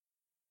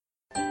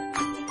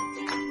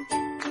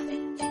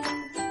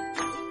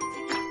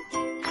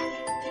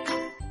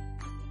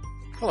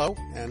Hello,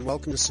 and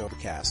welcome to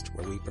Sobercast,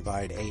 where we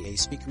provide AA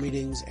speaker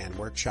meetings and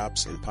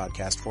workshops in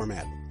podcast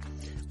format.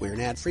 We're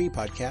an ad-free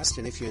podcast,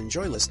 and if you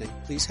enjoy listening,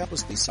 please help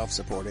us be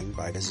self-supporting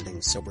by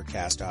visiting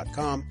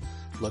Sobercast.com,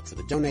 look for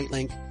the donate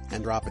link,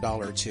 and drop $1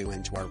 or $2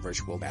 into our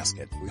virtual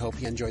basket. We hope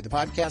you enjoyed the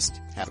podcast.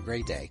 Have a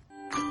great day.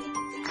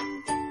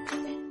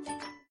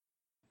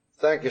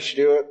 Thank you,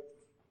 Stuart.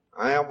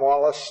 I am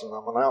Wallace, and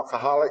I'm an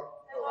alcoholic.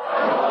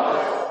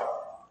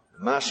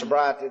 My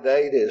sobriety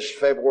date is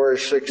February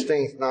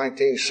 16th,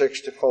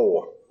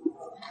 1964.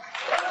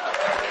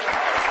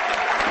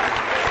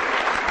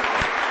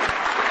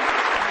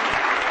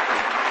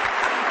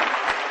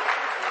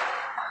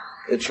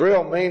 It's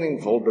real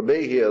meaningful to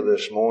be here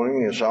this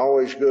morning. It's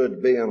always good to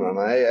be in an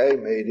AA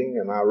meeting,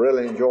 and I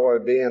really enjoy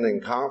being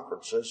in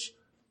conferences,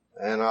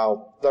 and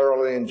I'll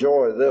thoroughly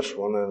enjoy this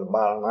one in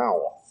about an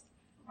hour.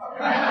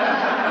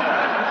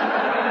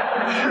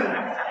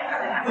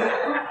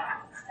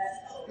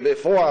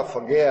 Before I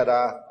forget,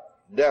 I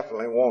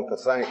definitely want to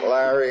thank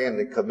Larry and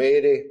the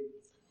committee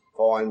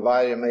for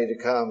inviting me to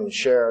come and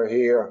share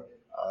here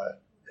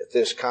at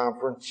this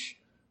conference.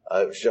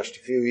 It was just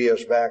a few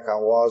years back I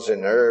was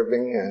in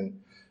Irving,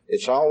 and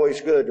it's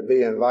always good to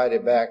be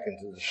invited back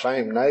into the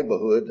same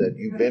neighborhood that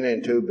you've been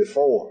into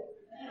before.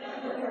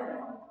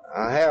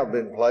 I have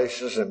been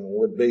places and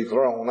would be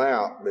thrown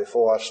out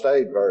before I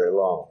stayed very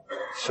long.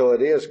 So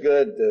it is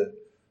good to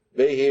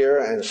be here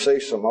and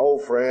see some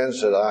old friends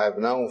that I have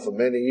known for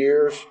many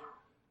years,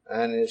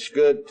 and it's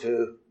good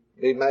to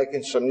be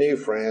making some new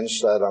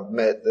friends that I've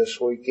met this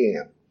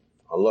weekend.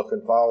 I'm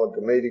looking forward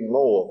to meeting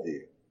more of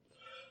you.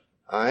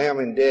 I am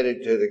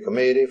indebted to the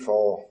committee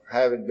for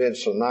having been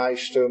so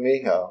nice to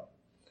me.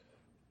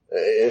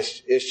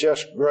 It's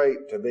just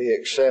great to be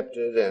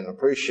accepted and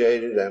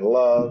appreciated and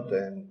loved,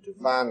 and to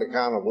find the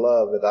kind of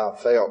love that I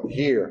felt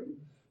here,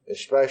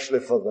 especially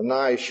for the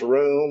nice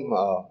room,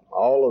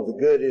 all of the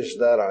goodies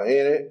that are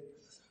in it.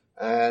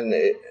 And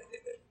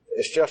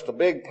it's just a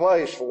big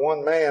place for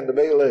one man to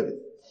be living.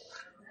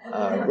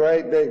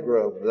 Great big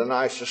room, the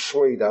nicest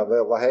suite I've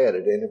ever had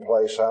at any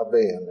place I've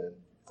been, and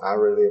I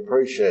really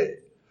appreciate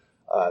it.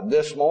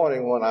 This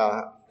morning when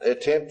I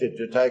attempted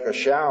to take a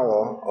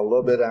shower a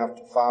little bit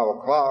after 5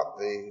 o'clock,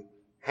 the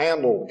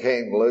handle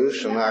came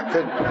loose and I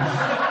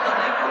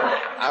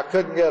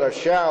couldn't get a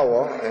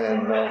shower,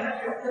 and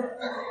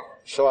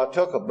so I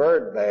took a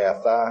bird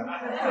bath.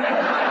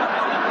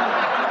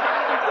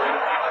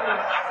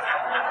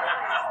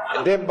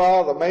 It didn't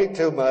bother me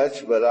too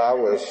much, but I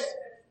was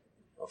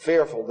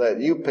fearful that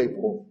you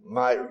people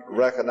might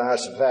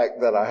recognize the fact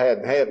that I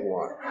hadn't had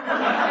one.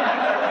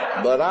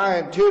 But I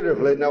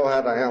intuitively know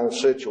how to handle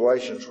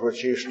situations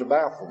which used to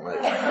baffle me.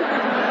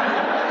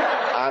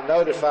 I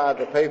notified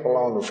the people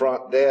on the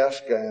front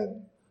desk,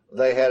 and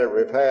they had it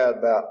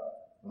repaired by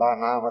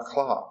 9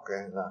 o'clock,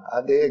 and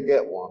I did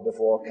get one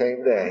before I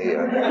came down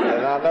here.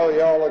 And I know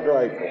y'all are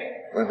grateful,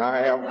 and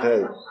I am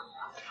too.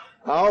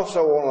 I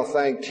also want to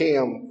thank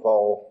Tim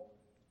for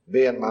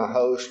being my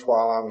host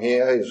while I'm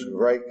here. He's a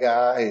great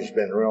guy. He's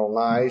been real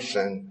nice,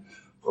 and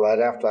right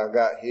after I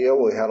got here,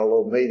 we had a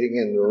little meeting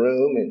in the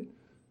room and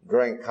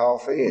drank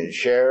coffee and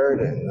shared,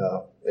 and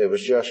it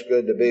was just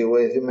good to be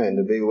with him and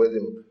to be with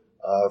him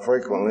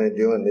frequently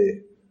during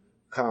the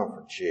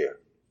conference here.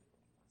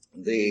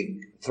 The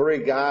 3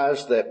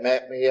 guys that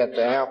met me at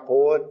the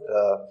airport,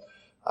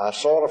 I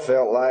sort of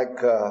felt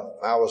like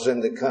I was in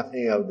the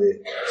company of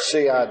the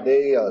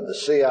CID or the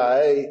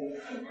CIA.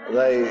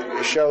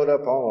 They showed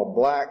up on a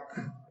black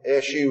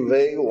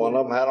SUV. One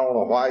of them had on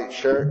a white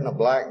shirt and a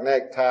black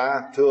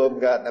necktie. 2 of them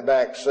got in the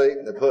back seat,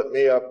 and they put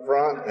me up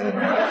front. And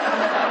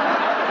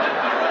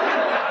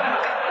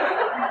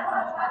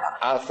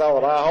I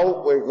thought, I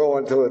hope we're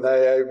going to an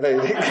AA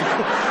meeting.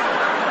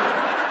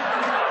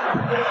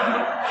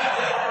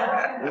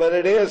 But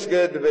it is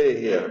good to be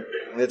here.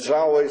 It's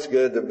always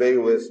good to be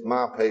with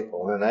my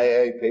people, and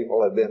AA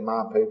people have been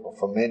my people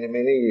for many,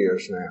 many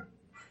years now.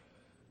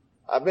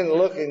 I've been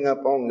looking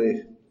up on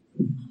the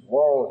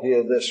wall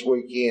here this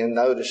weekend,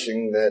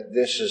 noticing that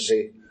this is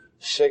the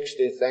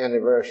 60th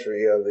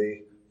anniversary of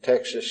the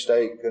Texas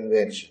State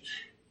Convention.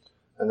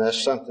 And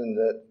that's something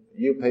that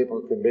you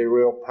people can be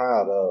real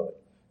proud of,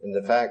 in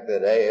the fact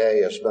that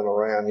AA has been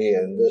around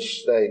here in this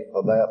state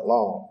for that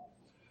long.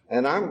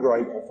 And I'm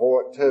grateful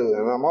for it too.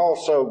 And I'm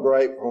also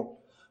grateful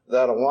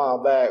that a while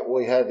back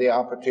we had the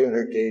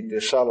opportunity to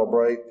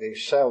celebrate the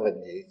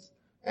 70th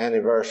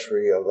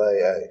anniversary of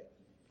AA.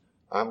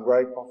 I'm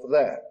grateful for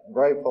that. I'm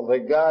grateful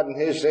that God in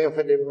His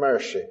infinite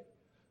mercy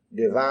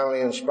divinely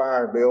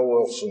inspired Bill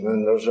Wilson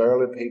and those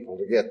early people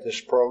to get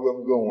this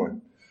program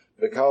going,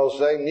 because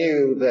they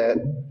knew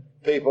that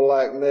people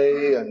like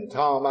me and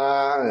Tom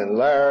I and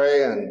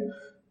Larry and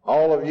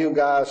all of you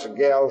guys and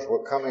gals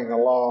were coming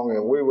along,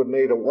 and we would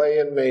need a way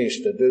and means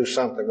to do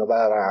something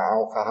about our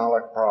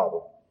alcoholic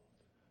problem.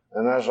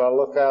 And as I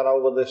look out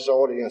over this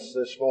audience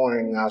this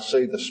morning, I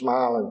see the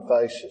smiling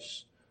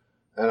faces.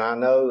 And I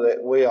know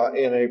that we are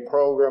in a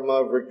program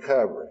of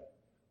recovery.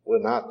 We're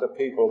not the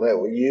people that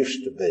we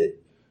used to be.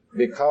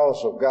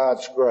 because of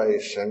God's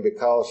grace and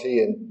because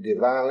He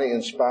divinely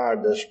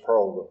inspired this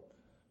program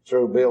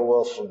through Bill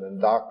Wilson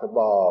and Dr.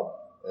 Bob,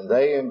 and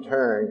they in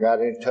turn got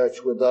in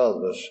touch with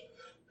others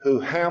who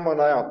hammered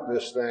out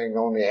this thing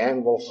on the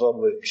anvils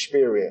of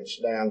experience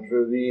down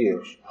through the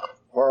years,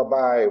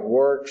 whereby it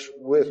works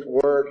with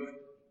work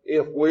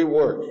if we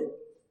work it.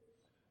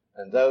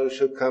 And those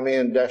who come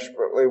in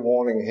desperately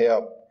wanting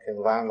help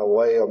can find a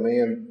way of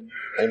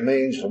a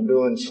means of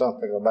doing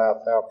something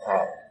about their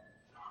problem.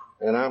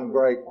 And I'm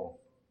grateful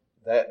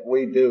that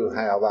we do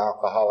have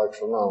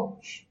Alcoholics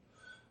Anonymous.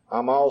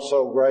 I'm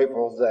also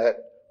grateful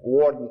that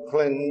Warden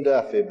Clinton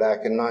Duffy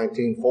back in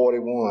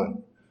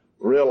 1941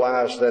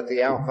 realized that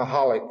the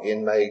alcoholic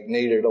inmate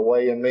needed a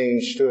way and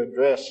means to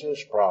address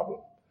his problem,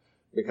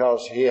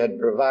 because he had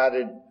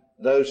provided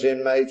those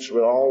inmates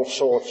with all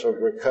sorts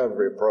of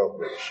recovery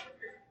programs.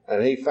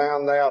 And he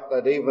found out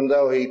that even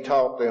though he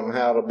taught them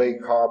how to be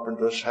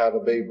carpenters, how to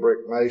be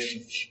brick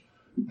masons,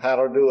 how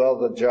to do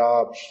other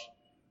jobs,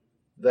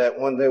 that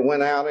when they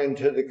went out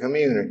into the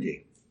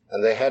community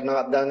and they had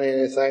not done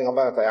anything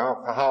about the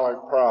alcoholic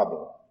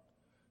problem,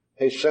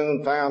 he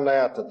soon found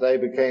out that they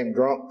became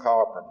drunk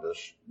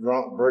carpenters,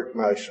 drunk brick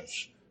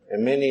masons,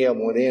 and many of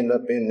them would end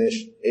up in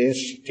these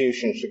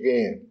institutions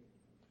again.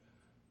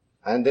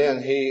 And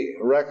then he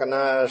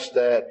recognized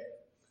that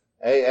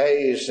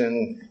AAs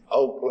in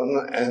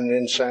Oakland and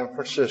in San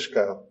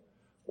Francisco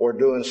were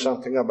doing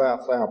something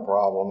about their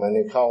problem,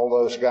 and he called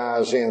those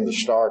guys in to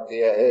start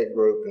the AA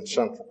group in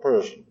Central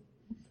Prison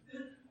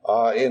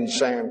in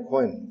San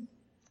Quentin.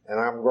 And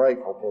I'm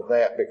grateful for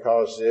that,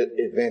 because it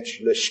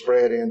eventually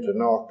spread into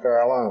North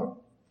Carolina.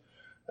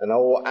 And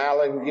old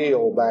Alan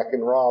Gill back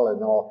in Raleigh,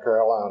 North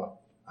Carolina,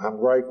 I'm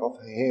grateful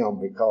for him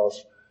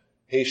because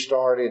he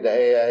started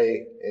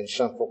AA in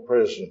Central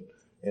Prison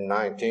in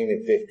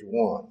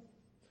 1951.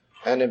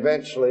 And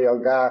eventually a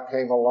guy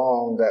came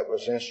along that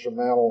was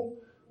instrumental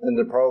in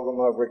the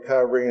program of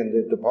recovery in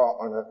the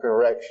Department of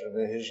Correction,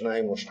 and his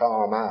name was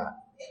Tom I.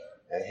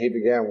 And he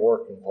began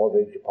working for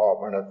the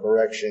Department of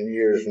Correction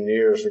years and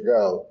years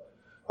ago.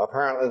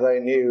 Apparently they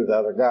knew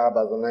that a guy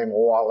by the name of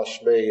Wallace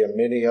B. and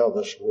many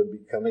others would be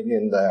coming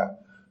in there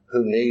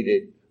who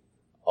needed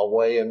a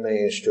way and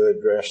means to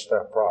address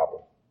their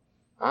problem.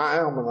 I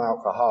am an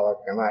alcoholic,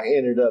 and I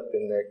ended up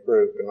in that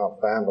group, and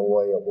I found a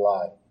way of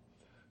life.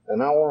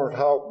 And I want to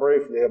talk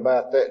briefly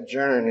about that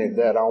journey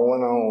that I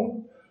went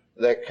on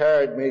that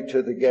carried me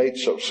to the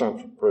gates of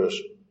Central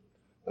Prison.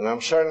 And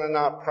I'm certainly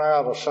not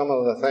proud of some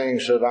of the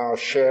things that I'll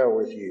share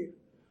with you,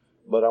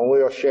 but I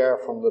will share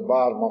from the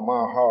bottom of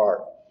my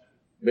heart,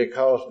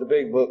 because the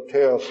Big Book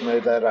tells me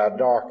that our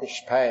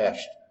darkest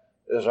past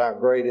is our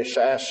greatest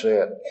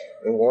asset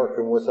in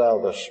working with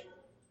others.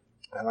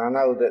 And I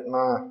know that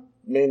my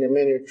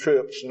many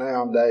trips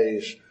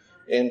nowadays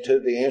into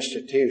the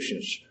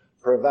institutions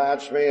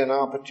provides me an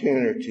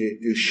opportunity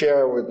to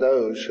share with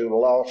those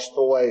who lost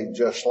the way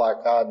just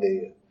like I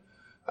did.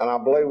 And I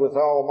believe with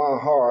all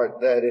my heart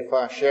that if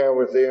I share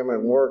with them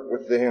and work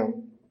with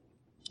them,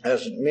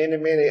 as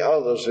many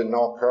others in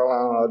North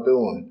Carolina are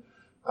doing,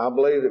 I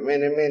believe that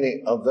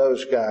many of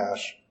those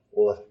guys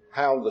will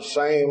have the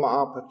same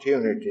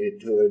opportunity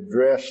to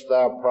address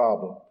their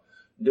problem,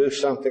 do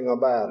something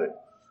about it,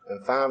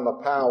 and find the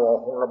power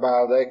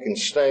whereby they can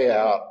stay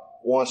out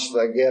once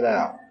they get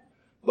out.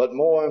 But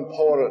more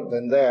important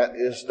than that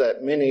is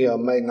that many of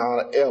them may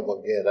not ever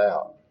get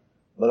out.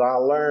 But I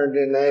learned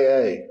in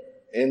AA,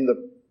 in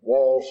the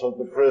walls of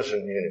the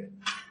prison unit,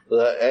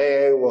 that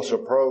AA was a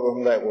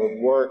program that would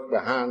work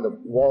behind the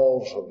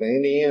walls of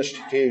any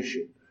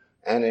institution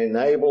and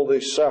enable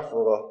the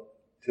sufferer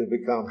to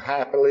become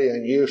happily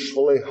and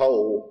usefully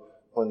whole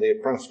when the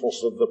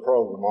principles of the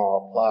program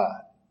are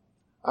applied.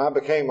 I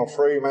became a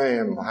free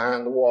man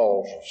behind the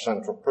walls of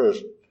Central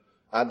Prison.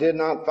 I did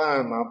not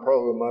find my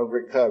program of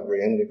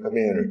recovery in the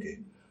community.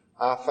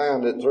 I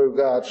found it through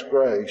God's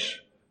grace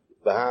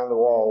behind the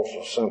walls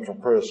of Central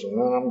Prison,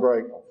 and I'm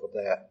grateful for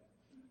that,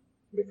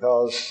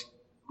 because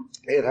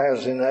it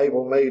has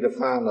enabled me to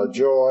find a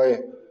joy,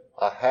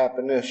 a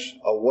happiness,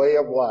 a way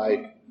of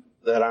life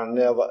that I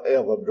never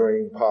ever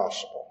dreamed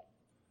possible.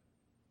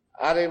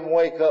 I didn't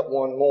wake up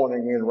one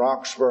morning in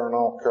Roxboro,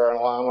 North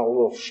Carolina, a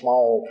little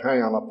small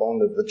town up on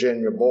the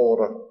Virginia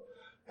border,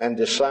 and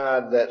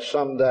decide that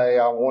someday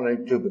I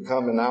wanted to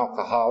become an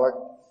alcoholic.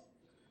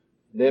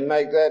 Didn't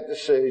make that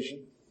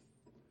decision.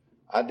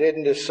 I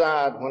didn't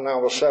decide when I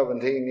was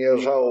 17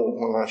 years old,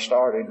 when I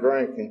started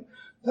drinking,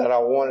 that I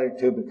wanted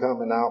to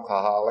become an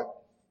alcoholic.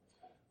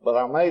 But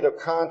I made a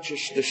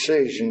conscious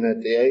decision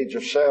at the age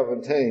of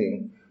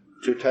 17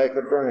 to take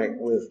a drink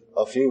with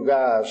a few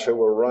guys who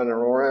were running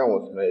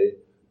around with me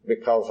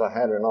because I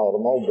had an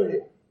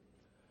automobile.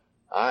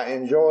 I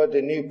enjoyed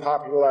the new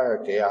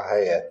popularity I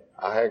had.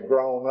 I had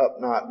grown up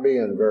not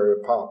being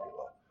very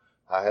popular.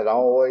 I had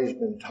always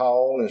been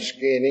tall and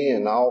skinny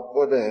and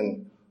awkward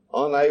and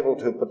unable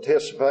to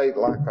participate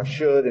like I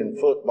should in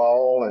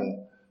football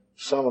and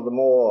some of the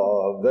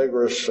more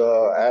vigorous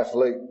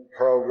athlete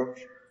programs,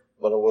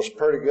 but I was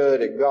pretty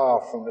good at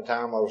golf from the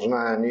time I was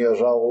 9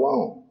 years old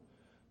on.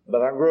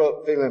 But I grew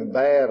up feeling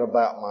bad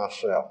about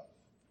myself.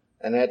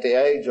 And at the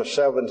age of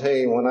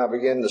 17, when I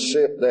began to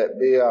sip that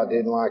beer, I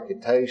didn't like the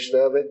taste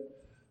of it.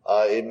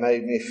 It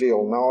made me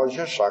feel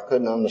nauseous. I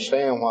couldn't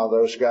understand why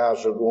those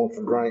guys would want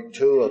to drink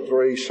 2 or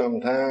 3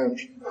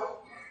 sometimes.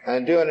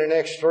 And during the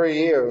next 3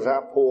 years,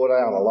 I poured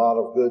out a lot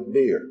of good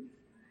beer.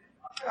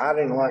 I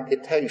didn't like the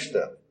taste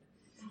of it.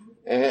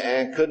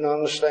 And couldn't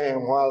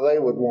understand why they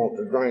would want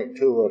to drink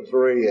 2 or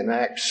 3 and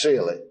act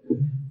silly.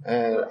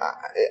 And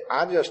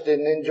I just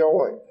didn't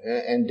enjoy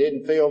it and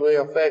didn't feel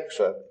the effects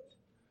of it.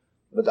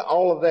 But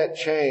all of that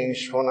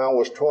changed when I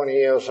was 20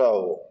 years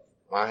old.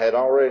 I had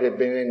already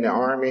been in the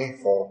Army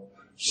for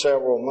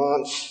several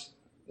months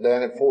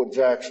down at Fort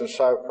Jackson,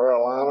 South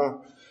Carolina,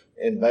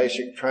 in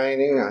basic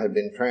training. I had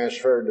been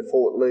transferred to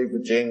Fort Lee,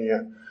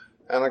 Virginia.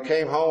 And I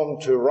came home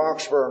to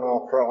Roxborough,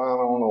 North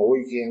Carolina on a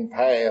weekend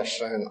pass,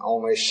 and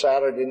on a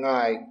Saturday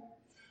night,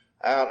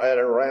 out at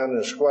a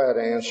rounding square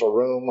dance, a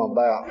room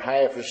about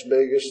half as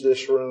big as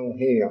this room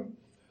here,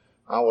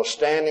 I was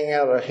standing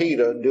at a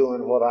heater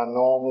doing what I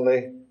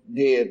normally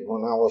did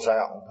when I was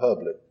out in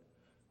public.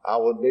 I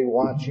would be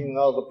watching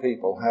other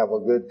people have a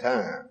good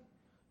time.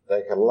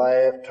 They could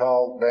laugh,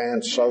 talk,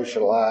 dance,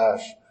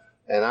 socialize,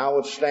 and I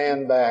would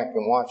stand back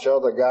and watch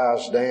other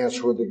guys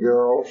dance with the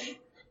girls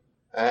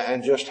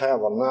and just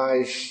have a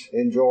nice,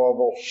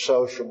 enjoyable,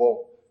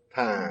 sociable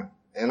time.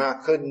 And I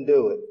couldn't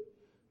do it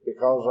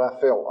because I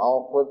felt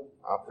awkward,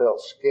 I felt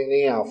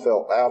skinny, I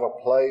felt out of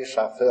place,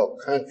 I felt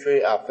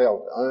country, I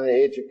felt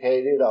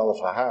uneducated, I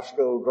was a high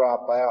school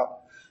dropout.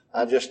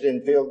 I just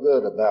didn't feel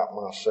good about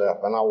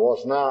myself, and I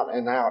was not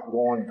an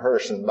outgoing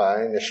person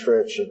by any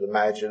stretch of the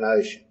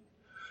imagination.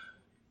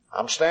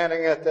 I'm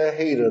standing at the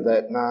heater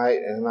that night,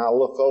 and I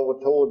look over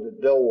toward the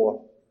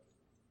door,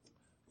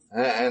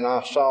 and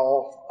I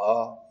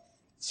saw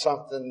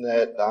something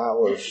that I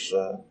was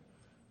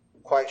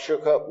quite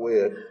shook up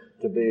with,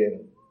 to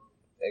be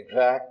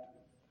exact.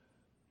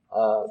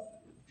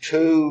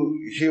 2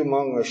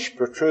 humongous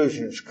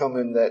protrusions come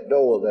in that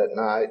door that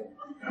night.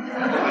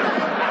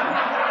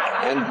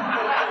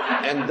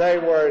 And they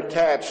were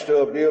attached to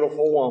a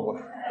beautiful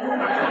woman.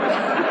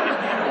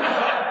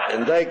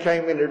 And they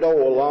came in the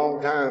door a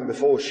long time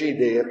before she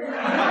did.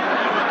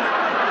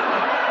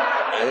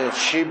 And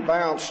she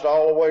bounced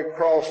all the way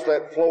across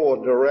that floor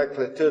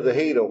directly to the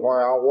heater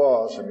where I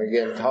was and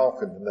began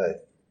talking to me.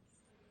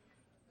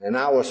 And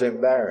I was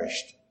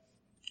embarrassed.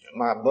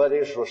 My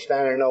buddies were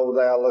standing over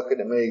there looking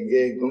at me,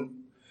 giggling.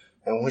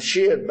 And when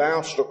she had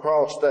bounced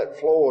across that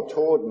floor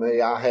toward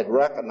me, I had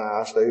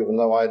recognized her, even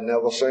though I'd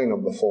never seen her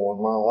before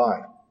in my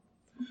life.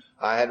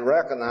 I had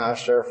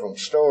recognized her from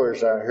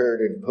stories I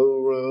heard in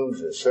pool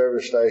rooms and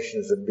service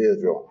stations and beer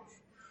joints.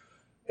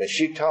 And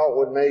she talked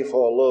with me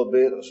for a little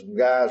bit, and some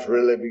guys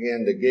really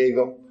began to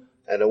giggle.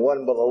 And it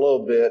wasn't but a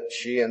little bit.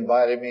 She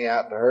invited me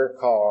out to her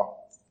car.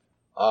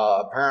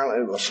 Apparently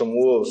there was some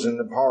wolves in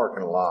the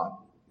parking lot,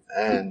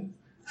 and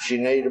she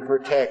needed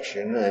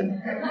protection.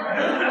 And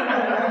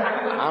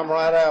I'm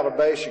right out of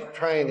basic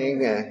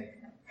training and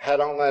had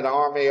on that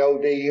Army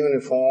OD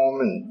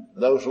uniform and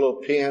those little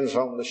pins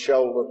on the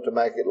shoulder to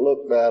make it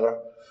look better,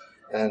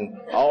 and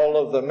all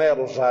of the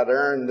medals I'd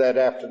earned that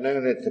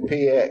afternoon at the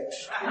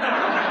PX.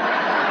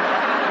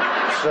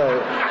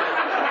 So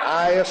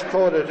I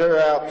escorted her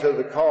out to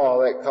the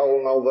car that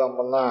cold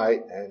November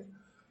night, and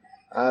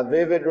I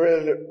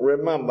vividly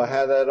remember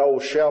how that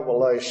old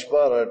Chevrolet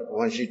sputtered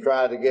when she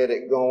tried to get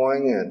it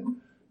going,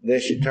 and then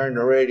she turned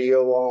the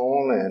radio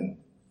on and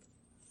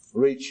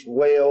reached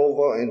way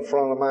over in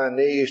front of my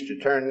knees to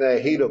turn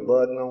that heater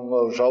button on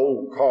those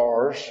old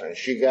cars, and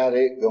she got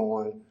it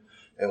going.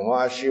 And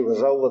while she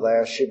was over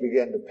there, she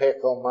began to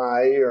peck on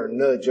my ear and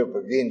nudge up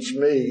against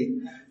me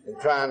and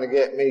trying to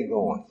get me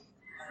going.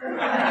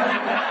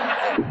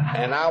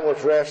 And I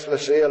was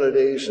restless, ill at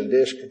ease, and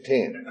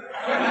discontent.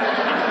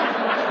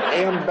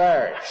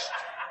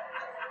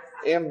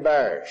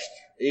 Embarrassed.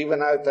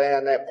 Even out there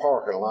in that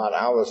parking lot,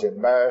 I was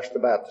embarrassed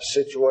about the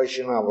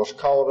situation I was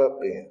caught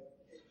up in,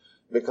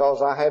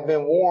 because I had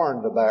been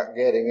warned about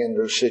getting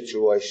into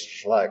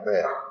situations like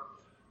that.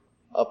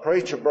 A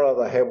preacher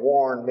brother had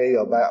warned me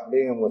about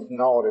being with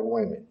naughty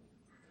women.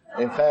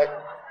 In fact,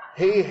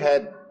 he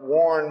had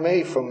warned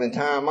me from the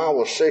time I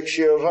was 6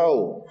 years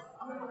old,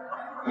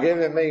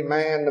 giving me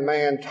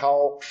man-to-man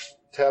talks,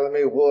 telling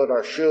me what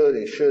I should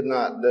and should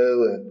not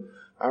do. And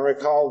I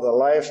recall the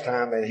last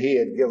time that he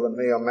had given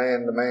me a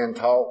man-to-man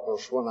talk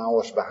was when I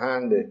was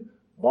behind the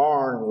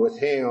barn with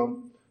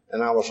him,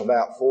 and I was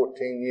about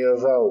 14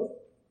 years old.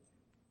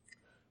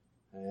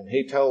 And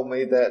he told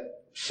me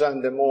that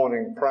Sunday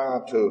morning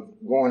prior to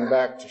going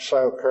back to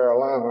South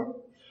Carolina,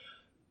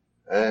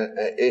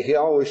 and he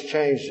always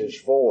changed his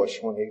voice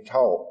when he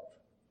talked.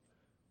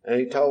 And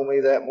he told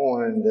me that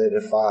morning that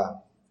if I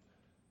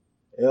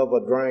ever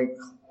drank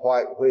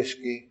white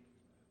whiskey,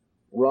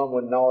 run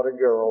with naughty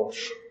girls,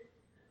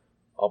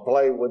 or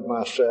play with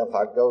myself,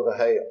 I'd go to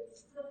hell.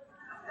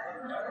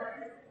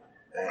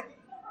 And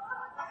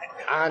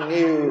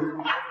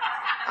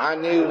I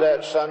knew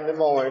that Sunday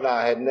morning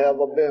I had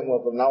never been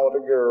with a naughty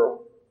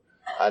girl,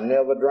 I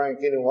never drank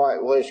any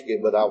white whiskey,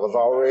 but I was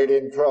already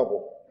in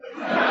trouble.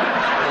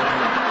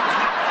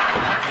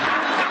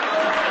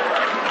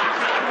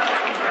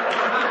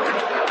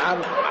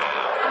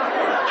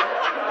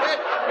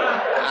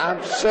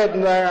 I'm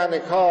sitting there in the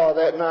car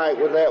that night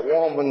with that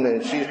woman,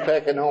 and she's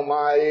pecking on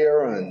my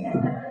ear and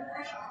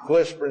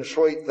whispering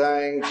sweet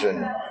things,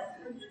 and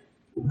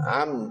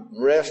I'm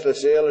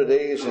restless, ill at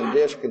ease, and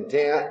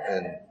discontent,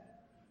 and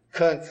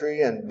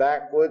country and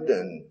backward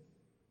and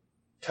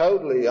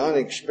totally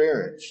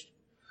unexperienced.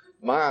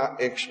 My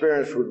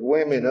experience with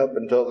women up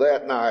until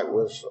that night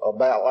was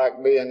about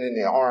like being in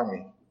the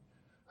Army.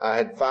 I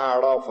had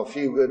fired off a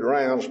few good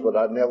rounds, but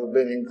I'd never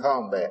been in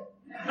combat.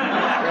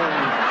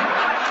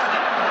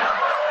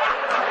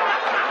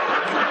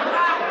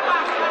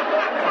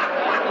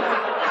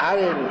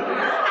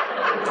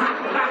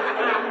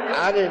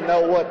 I didn't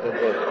know what to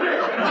do.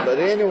 But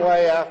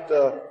anyway,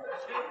 after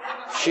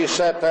she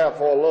sat there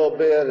for a little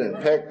bit and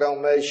pecked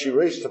on me, she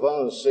reached up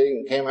on the seat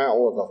and came out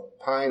with a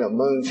pint of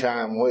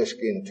moonshine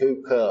whiskey in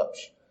 2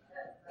 cups.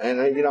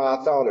 And, I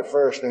thought at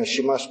first, now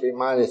she must be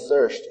mighty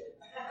thirsty.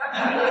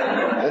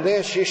 And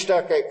then she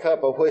stuck that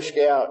cup of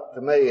whiskey out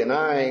to me, and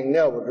I ain't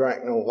never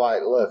drank no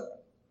white liquor.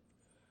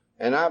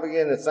 And I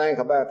began to think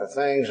about the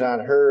things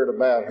I'd heard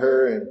about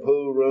her in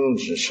pool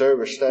rooms and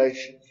service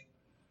stations.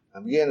 I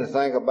began to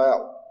think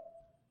about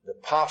the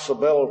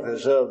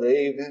possibilities of the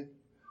evening.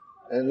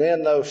 And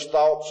then those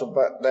thoughts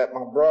about that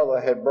my brother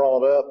had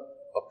brought up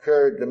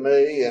occurred to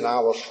me, and I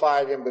was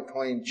fighting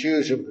between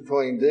choosing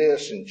between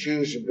this and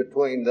choosing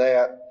between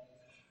that.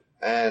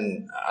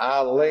 And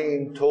I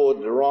leaned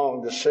toward the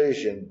wrong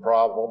decision,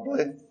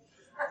 probably,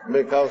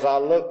 because I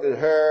looked at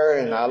her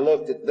and I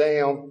looked at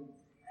them,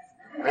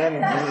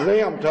 and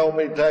them told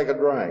me to take a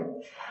drink.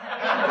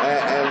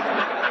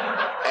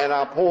 And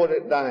I poured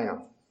it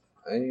down.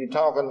 And you're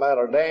talking about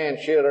a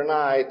dance here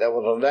tonight, there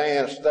was a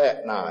dance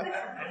that night.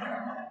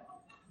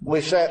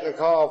 We sat in the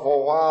car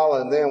for a while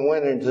and then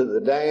went into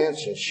the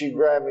dance, and she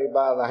grabbed me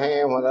by the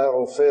hand when that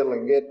old fiddle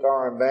and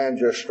guitar and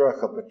banjo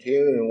struck up a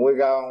tune, and we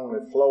got on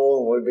the floor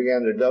and we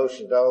began to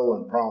do-si-do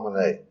and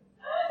promenade.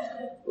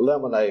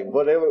 Lemonade,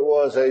 whatever it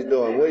was they was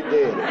doing, we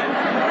did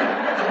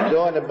it.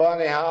 Doing the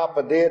bunny hop,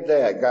 I did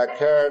that, got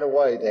carried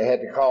away. They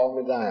had to calm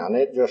me down.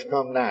 It just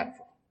come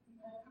natural.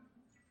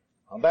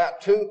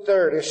 About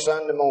 2:30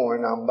 Sunday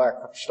morning, I'm back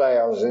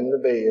upstairs in the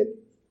bed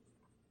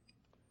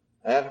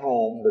at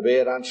home, the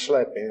bed I'd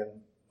slept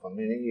in for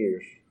many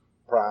years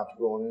prior to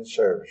going in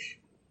service.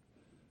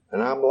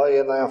 And I'm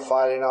laying there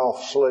fighting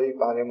off sleep.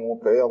 I didn't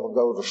want to ever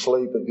go to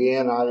sleep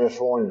again. I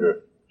just wanted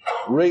to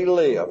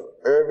relive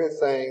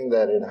everything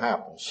that had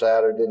happened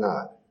Saturday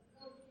night.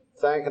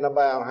 Thinking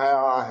about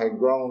how I had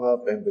grown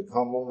up and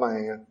become a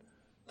man.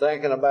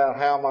 Thinking about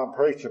how my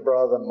preacher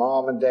brother,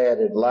 mom and dad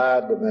had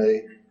lied to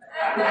me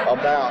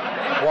about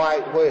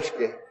white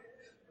whiskey,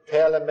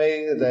 telling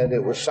me that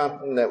it was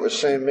something that would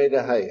send me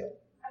to hell.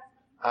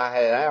 I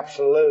had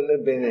absolutely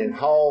been in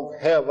hog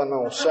heaven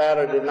on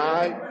Saturday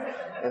night,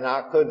 and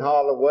I couldn't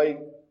hardly wait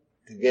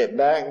to get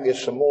back and get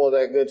some more of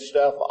that good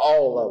stuff,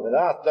 all of it.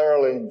 I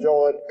thoroughly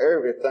enjoyed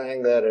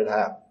everything that had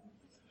happened.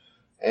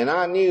 And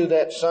I knew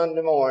that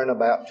Sunday morning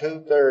about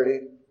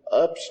 2:30,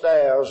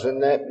 upstairs in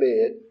that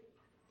bed,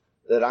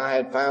 that I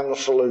had found a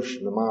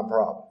solution to my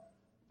problem.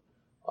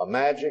 A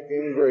magic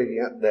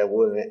ingredient that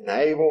would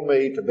enable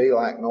me to be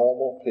like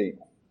normal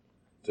people.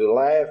 To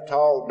laugh,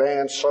 talk,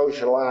 dance,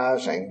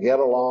 socialize, and get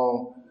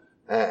along,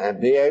 and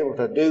be able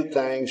to do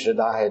things that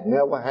I had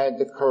never had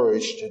the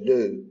courage to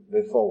do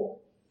before.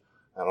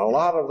 And a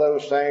lot of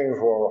those things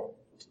were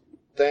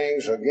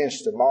things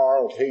against the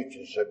moral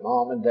teachings that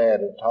Mom and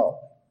Dad had taught.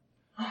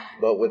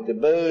 But with the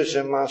booze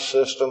in my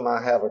system,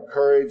 I had a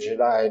courage that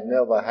I had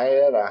never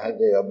had. I had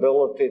the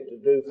ability to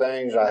do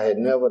things I had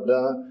never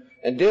done,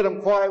 and did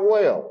them quite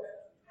well,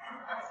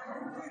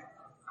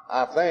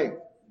 I think.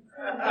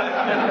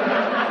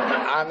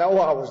 I know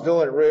I was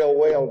doing real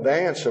well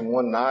dancing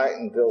one night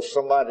until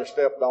somebody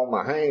stepped on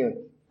my hand.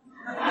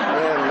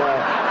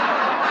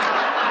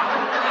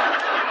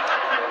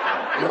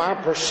 And my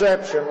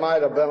perception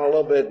might have been a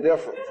little bit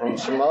different from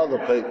some other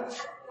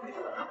people's.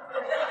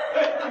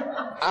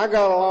 I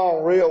got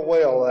along real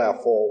well there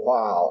for a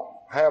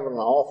while, having an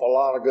awful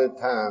lot of good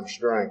times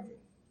drinking.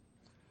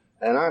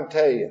 And I can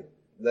tell you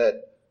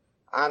that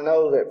I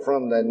know that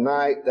from the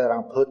night that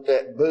I put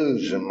that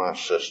booze in my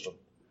system,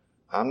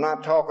 I'm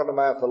not talking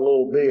about the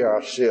little beer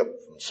I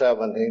sipped from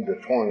 17 to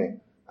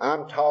 20.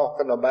 I'm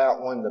talking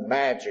about when the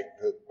magic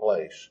took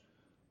place,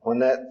 when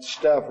that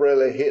stuff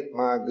really hit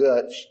my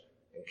guts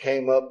and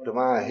came up to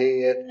my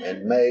head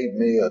and made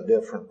me a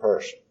different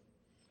person.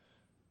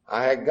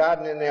 I had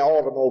gotten in the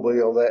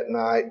automobile that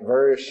night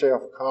very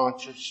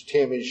self-conscious,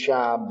 timid,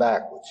 shy,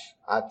 backwards.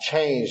 I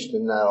changed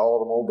in that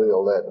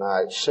automobile that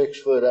night,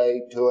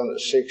 6'8",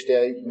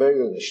 268,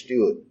 bigger than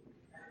Stuart.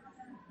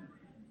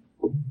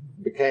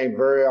 Became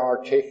very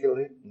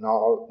articulate,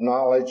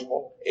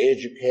 knowledgeable,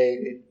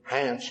 educated,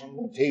 handsome.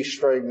 My teeth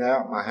straightened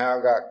out, my hair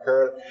got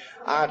curly.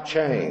 I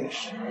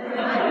changed.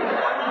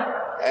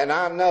 And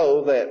I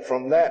know that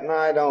from that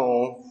night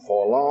on,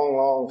 for a long,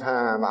 long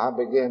time, I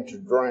began to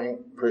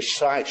drink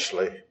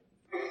precisely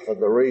for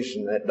the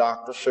reason that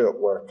Dr.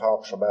 Silkworth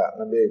talks about in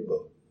the big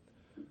book.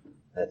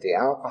 That the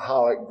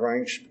alcoholic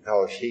drinks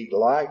because he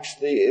likes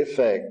the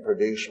effect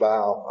produced by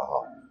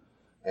alcohol.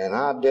 And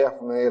I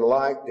definitely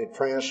liked the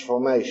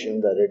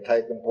transformation that had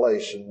taken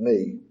place in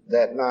me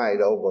that night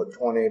over a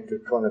 20 to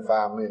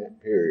 25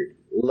 minute period.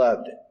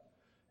 Loved it.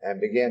 And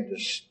began to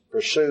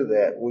pursue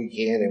that week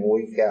in and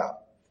week out.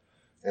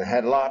 And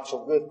had lots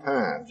of good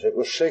times. It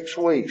was 6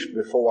 weeks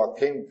before I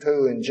came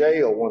to in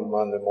jail one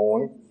Monday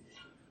morning,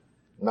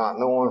 not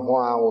knowing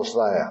why I was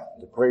there.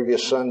 The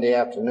previous Sunday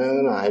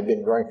afternoon, I had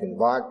been drinking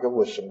vodka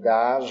with some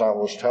guys, I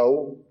was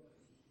told.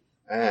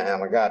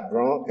 And I got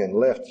drunk and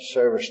left the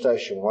service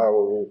station where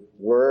we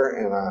were,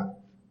 and I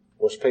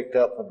was picked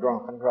up for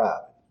drunken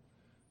driving.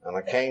 And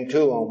I came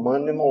to on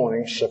Monday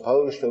morning,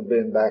 supposed to have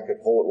been back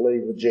at Fort Lee,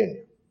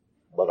 Virginia,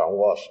 but I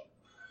wasn't.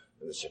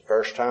 It was the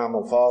first time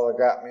my father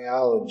got me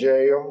out of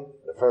jail,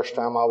 the first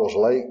time I was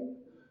late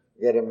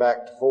getting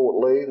back to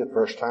Fort Lee, the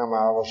first time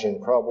I was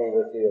in trouble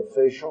with the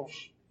officials,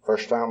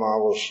 first time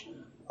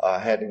I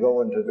had to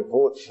go into the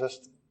court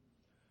system.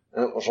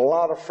 And it was a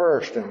lot of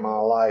firsts in my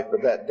life,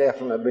 but that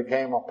definitely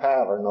became a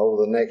pattern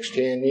over the next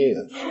 10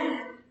 years.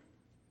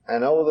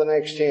 And over the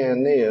next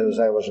 10 years,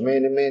 there was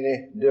many,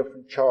 many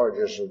different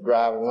charges of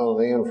driving under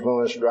the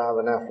influence,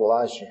 driving after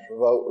license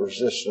revoked,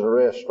 resisting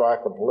arrest,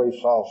 striking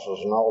police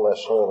officers, and all that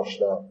sort of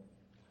stuff.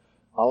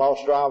 I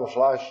lost driver's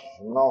license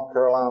from North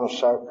Carolina,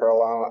 South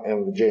Carolina,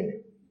 and Virginia.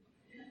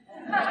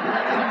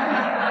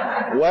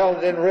 Well, I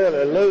didn't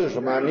really lose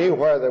them. I knew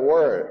where they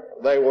were.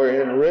 They were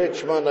in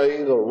Richmond or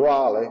either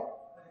Raleigh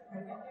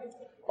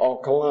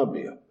or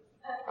Columbia.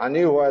 I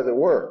knew where they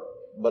were,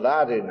 but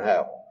I didn't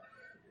have them.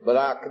 But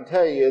I can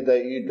tell you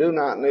that you do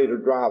not need a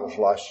driver's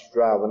license to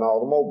drive an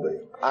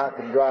automobile. I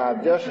can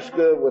drive just as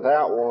good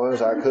without one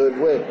as I could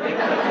with it.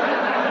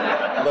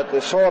 But they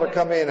sort of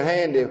come in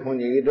handy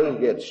when you do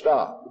get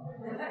stopped.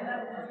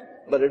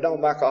 But it don't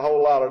make a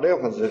whole lot of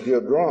difference if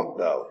you're drunk,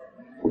 though.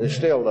 It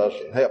still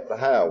doesn't help to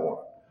have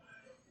one.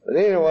 But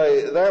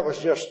anyway, that was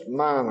just a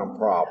minor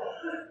problem.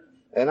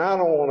 And I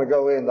don't want to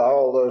go into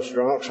all those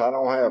drunks. I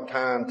don't have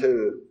time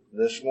to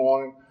this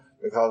morning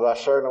because I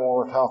certainly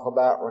want to talk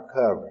about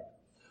recovery.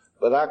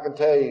 But I can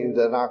tell you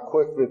that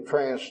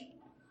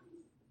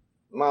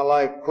my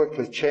life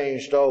quickly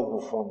changed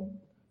over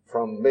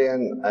from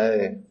being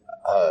a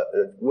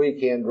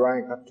weekend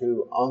drinker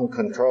to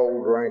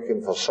uncontrolled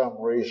drinking for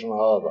some reason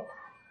or other.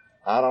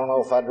 I don't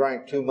know if I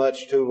drank too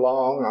much too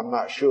long. I'm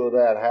not sure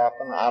that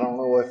happened. I don't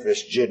know if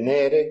it's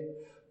genetic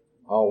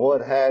or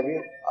what have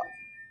you.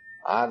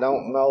 I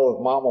don't know if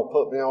Mama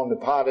put me on the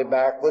potty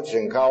backwards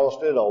and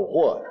caused it or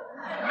what.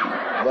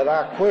 But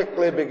I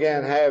quickly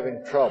began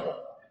having trouble.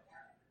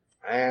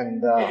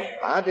 And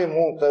I didn't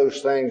want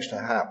those things to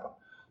happen.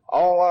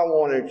 All I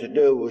wanted to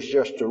do was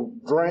just to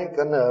drink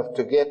enough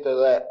to get to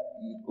that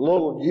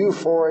little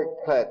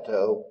euphoric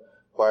plateau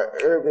where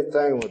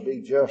everything would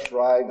be just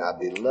right and I'd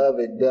be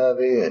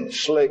lovey-dovey and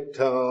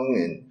slick-tongued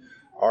and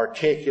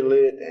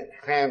articulate and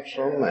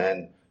handsome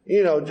and,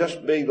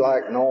 just be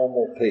like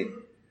normal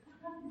people.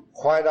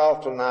 Quite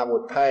often I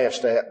would pass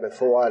that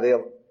before I'd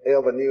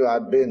ever knew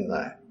I'd been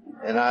there.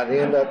 And I'd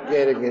end up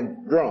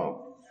getting drunk.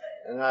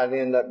 And I'd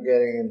end up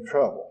getting in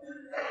trouble.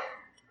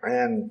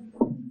 And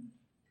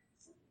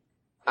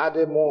I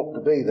didn't want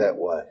to be that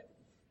way.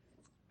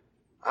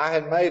 I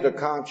had made a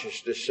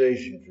conscious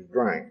decision to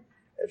drink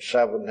at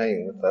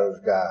 17 with those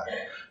guys.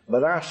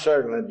 But I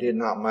certainly did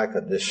not make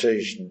a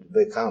decision to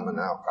become an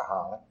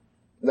alcoholic.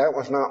 That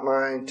was not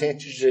my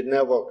intentions. It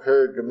never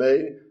occurred to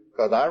me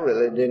because I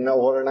really didn't know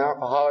what an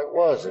alcoholic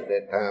was at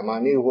that time. I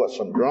knew what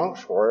some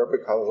drunks were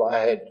because I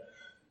had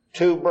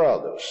 2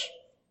 brothers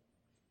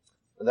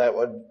that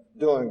were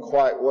doing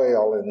quite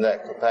well in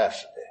that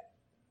capacity.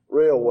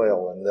 Real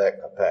well in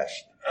that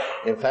capacity.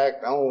 In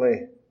fact,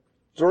 only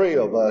 3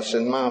 of us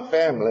in my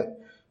family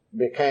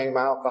became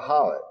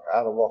alcoholic.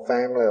 Out of a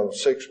family of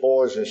 6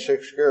 boys and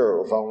 6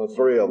 girls, only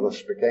 3 of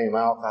us became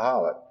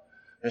alcoholic.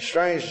 And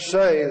strange to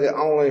say that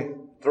only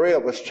 3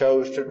 of us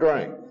chose to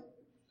drink.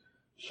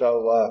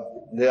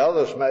 So the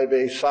others may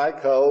be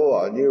psycho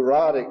or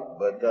neurotic,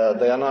 but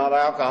they're not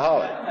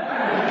alcoholic.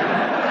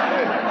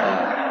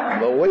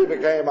 But we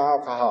became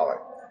alcoholic.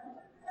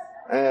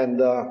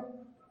 And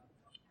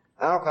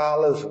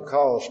alcoholism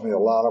caused me a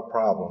lot of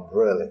problems,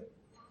 really.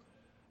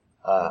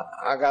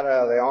 I got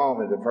out of the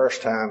Army the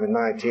first time in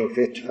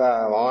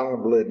 1955,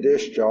 honorably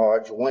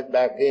discharged, went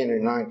back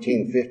in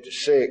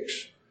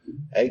 1956,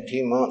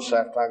 18 months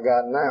after I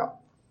gotten out.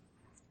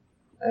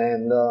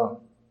 And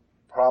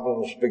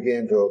problems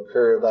began to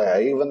occur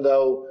there, even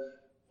though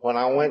when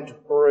I went to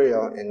Korea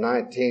in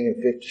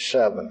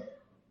 1957,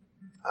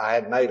 I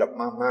had made up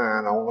my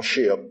mind on a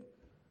ship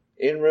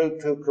en route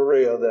to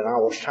Korea that I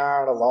was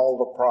tired of all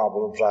the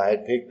problems I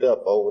had picked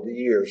up over the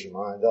years of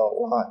my adult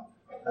life.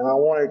 And I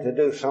wanted to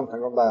do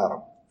something about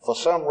them. For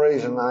some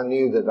reason, I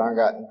knew that I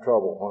got in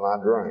trouble when I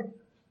drank.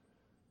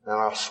 And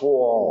I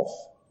swore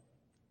off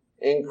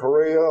in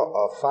Korea,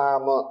 a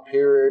 5-month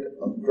period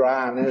of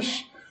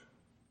dryness.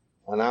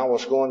 When I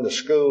was going to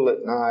school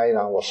at night,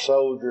 I was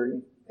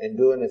soldiering and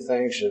doing the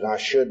things that I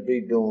should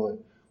be doing,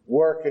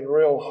 working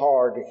real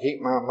hard to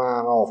keep my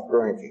mind off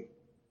drinking.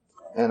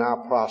 And I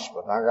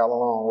prospered. I got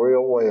along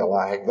real well.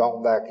 I had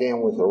gone back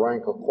in with the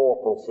rank of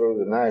corporal through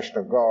the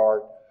National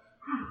Guard,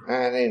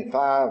 and in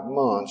 5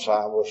 months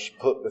I was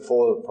put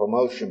before the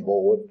promotion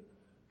board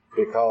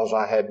because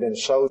I had been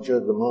Soldier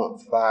of the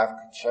Month 5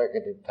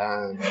 consecutive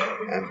times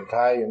and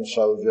Battalion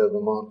Soldier of the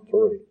Month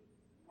 3.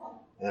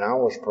 And I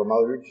was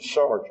promoted to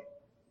sergeant.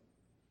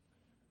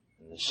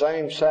 The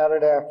same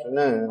Saturday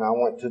afternoon, I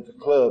went to the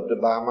club to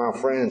buy my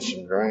friend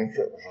some drink.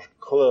 It was a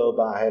club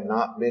I had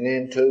not been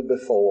into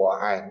before.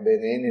 I hadn't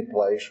been any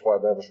place where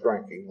there was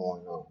drinking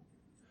going on.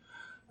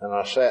 And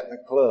I sat in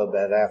the club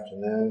that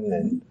afternoon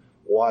and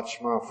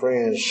watched my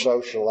friends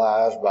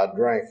socialize by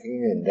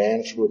drinking and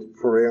dance with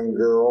Korean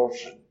girls.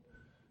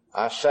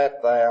 I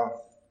sat there,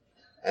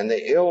 and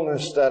the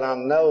illness that I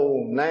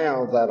know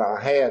now that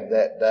I had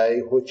that day,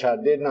 which I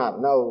did not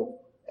know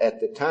at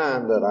the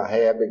time that I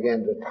had,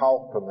 began to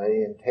talk to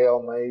me and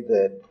tell me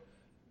that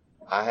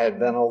I had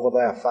been over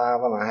there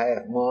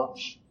 5.5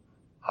 months.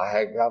 I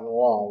had gotten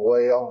along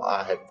well.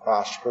 I had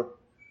prospered.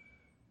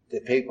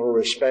 The people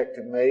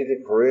respected me.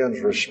 The Koreans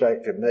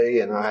respected me.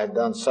 And I had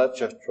done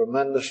such a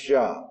tremendous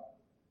job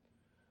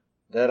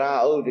that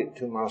I owed it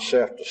to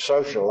myself to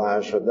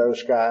socialize with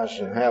those guys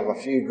and have a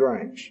few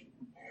drinks.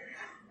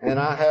 And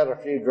I had a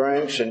few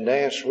drinks and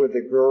danced with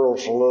the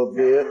girls a little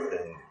bit,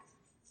 and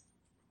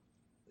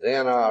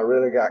then I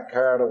really got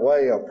carried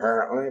away,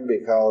 apparently,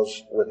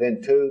 because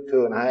within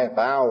 2.5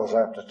 hours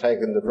after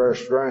taking the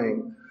first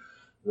drink,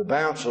 the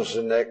bouncers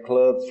in that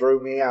club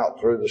threw me out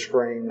through the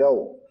screen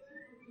door.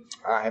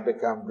 I had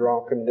become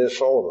drunk and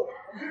disorderly.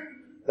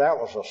 That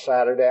was a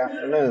Saturday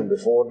afternoon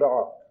before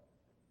dark.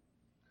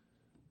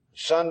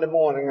 Sunday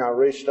morning, I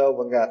reached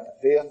over and got the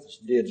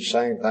fifth, did the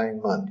same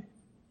thing Monday,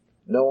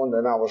 knowing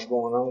that I was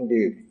going on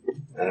duty.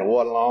 And it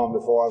wasn't long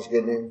before I was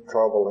getting in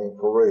trouble in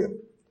Korea.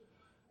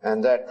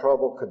 And that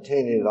trouble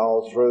continued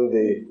all through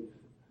the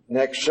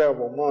next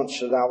several months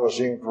that I was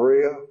in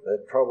Korea.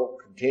 That trouble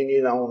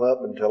continued on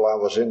up until I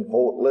was in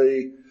Fort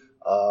Lee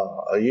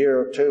a year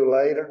or two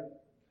later.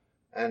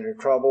 And the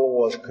trouble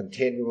was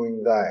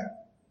continuing there.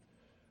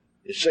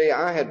 You see,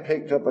 I had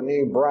picked up a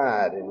new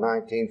bride in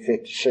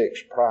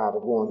 1956 prior to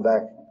going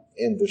back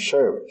into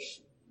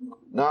service.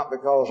 Not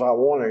because I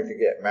wanted to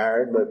get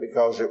married, but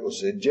because it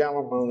was a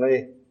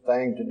gentlemanly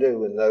thing to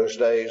do in those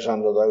days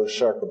under those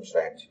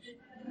circumstances.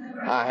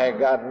 I had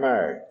gotten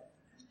married.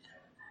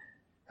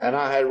 And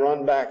I had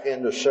run back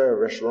into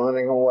service,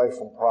 running away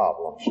from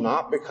problems.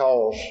 Not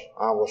because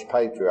I was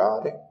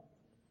patriotic.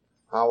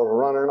 I was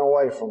running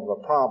away from the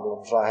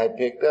problems I had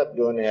picked up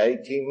during the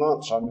 18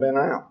 months I'd been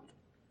out.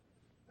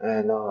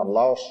 And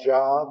lost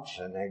jobs,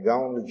 and had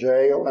gone to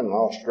jail, and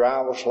lost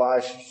driver's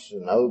license,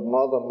 and owed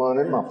mother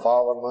money, my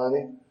father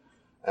money,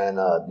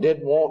 and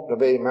didn't want to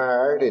be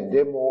married, and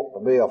didn't want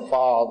to be a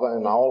father,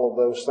 and all of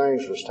those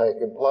things was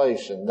taking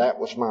place, and that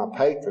was my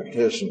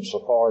patriotism so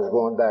far as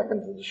going back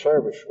into the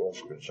service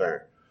was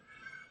concerned.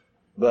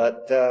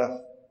 But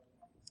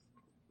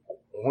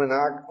when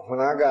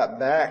I got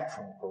back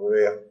from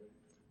Korea,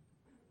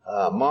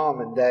 Mom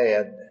and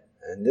Dad,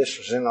 and this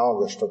was in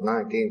August of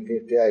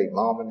 1958,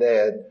 Mom and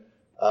Dad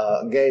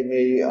gave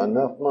me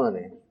enough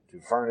money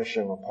to furnish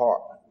an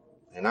apartment.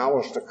 And I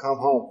was to come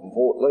home from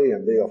Fort Lee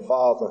and be a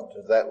father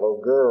to that little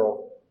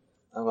girl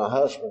and a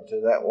husband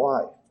to that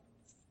wife.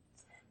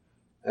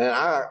 And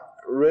I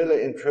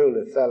really and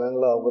truly fell in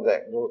love with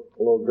that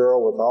little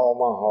girl with all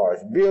my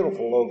heart.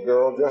 Beautiful little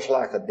girl, just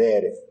like a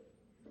daddy.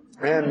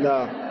 And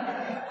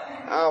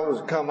I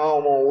was come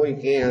home on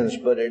weekends,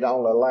 but it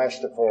only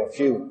lasted for a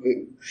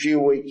few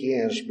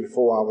weekends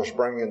before I was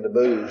bringing the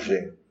booze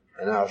in,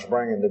 and I was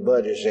bringing the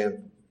buddies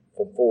in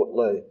from Fort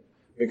Lee,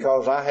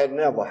 because I had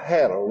never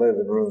had a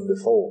living room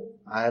before.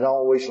 I had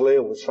always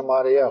lived with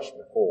somebody else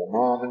before,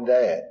 Mom and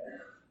Dad,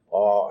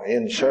 or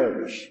in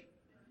service,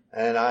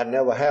 and I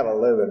never had a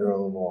living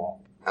room or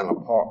an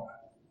apartment.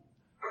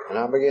 And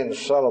I began to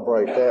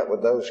celebrate that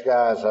with those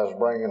guys I was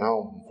bringing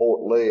home from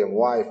Fort Lee, and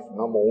wife,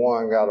 number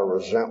one, got a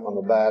resentment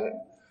about it.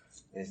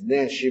 And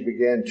then she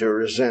began to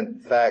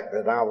resent the fact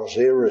that I was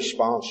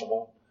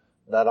irresponsible,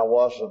 that I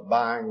wasn't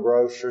buying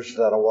groceries,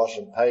 that I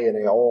wasn't paying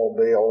the oil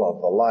bill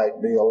or the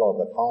light bill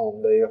or the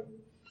phone bill.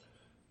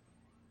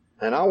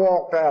 And I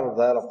walked out of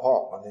that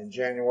apartment in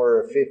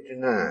January of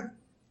 59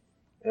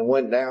 and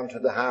went down to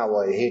the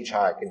highway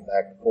hitchhiking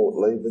back to Fort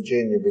Lee,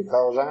 Virginia,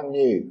 because I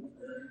knew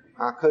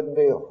I couldn't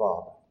be a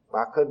father.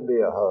 I couldn't be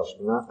a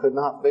husband. I could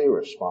not be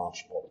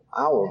responsible.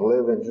 I was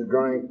living to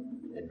drink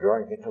and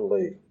drinking to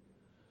live.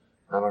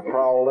 And I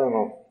crawled in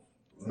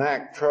a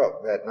Mack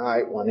truck that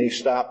night when he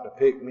stopped to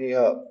pick me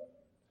up.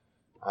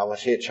 I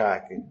was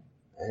hitchhiking.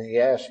 And he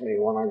asked me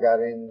when I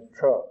got in the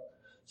truck,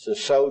 said,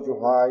 "Soldier,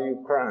 why are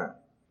you crying?"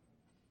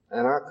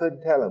 And I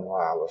couldn't tell him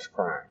why I was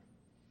crying.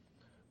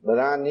 But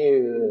I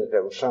knew that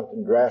there was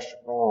something drastic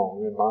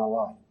wrong in my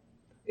life.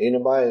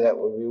 Anybody that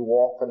would be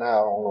walking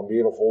out on a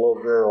beautiful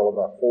little girl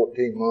about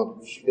 15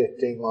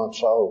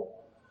 months old,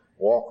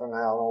 walking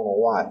out on a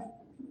wife,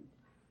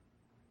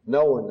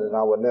 knowing that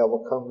I would never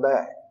come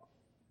back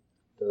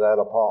to that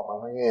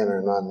apartment again,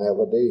 and I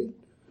never did.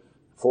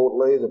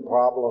 Fourthly, the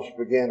problems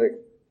began to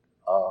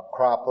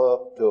crop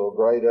up to a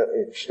greater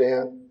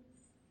extent.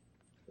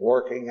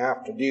 Working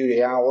after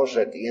duty hours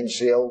at the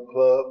NCO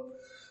club,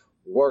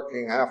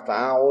 working after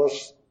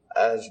hours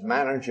as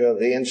manager of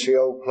the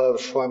NCO club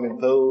swimming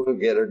pool to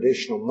get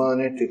additional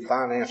money to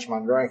finance my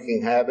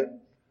drinking habit.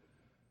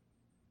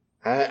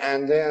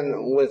 And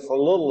then with a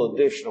little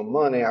additional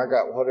money, I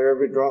got what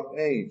every drunk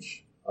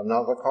needs: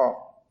 another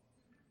car,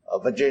 a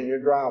Virginia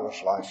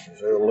driver's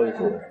license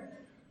illegally.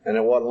 And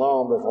it wasn't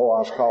long before I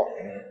was caught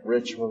in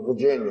Richmond,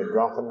 Virginia,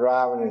 drunken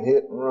driving and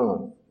hit and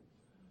run.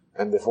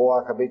 And before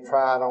I could be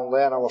tried on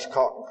that, I was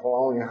caught in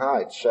Colonial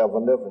Heights,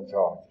 7 different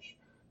charges.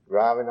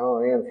 Driving under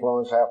the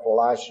influence after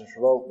license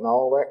revoked and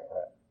all that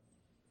crap.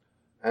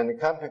 And the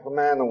company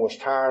commander was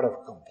tired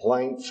of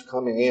complaints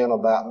coming in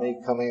about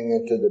me coming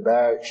into the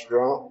barracks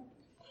drunk.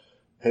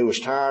 He was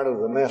tired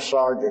of the mess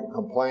sergeant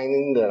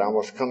complaining that I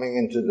was coming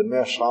into the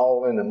mess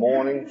hall in the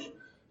mornings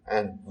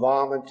and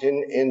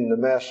vomiting in the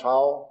mess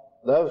hall.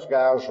 Those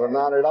guys were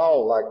not at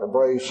all like the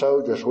brave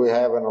soldiers we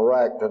have in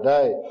Iraq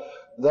today.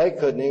 They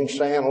couldn't even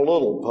stand a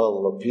little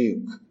puddle of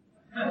puke.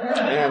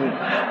 And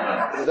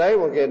they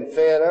were getting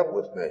fed up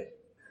with me.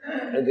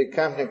 And the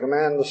company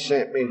commander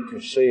sent me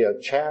to see a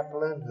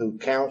chaplain who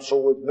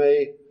counseled with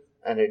me,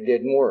 and it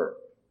didn't work.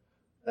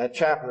 That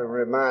chaplain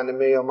reminded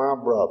me of my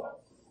brother,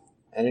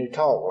 and he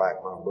talked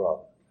like my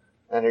brother,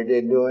 and it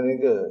didn't do any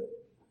good.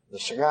 The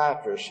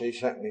psychiatrist he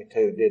sent me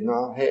to did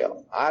not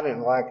help. I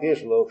didn't like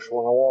his looks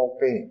when I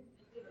walked in,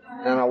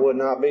 and I would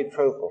not be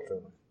truthful to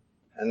him.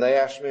 And they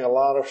asked me a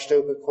lot of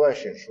stupid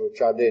questions,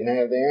 which I didn't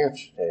have the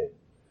answer to.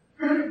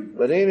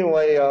 But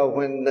anyway,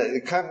 when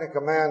the company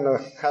commander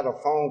had a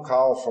phone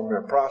call from the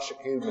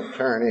prosecuting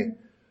attorney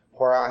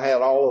where I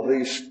had all of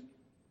these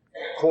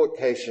court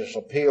cases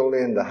appealed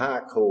into high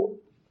court,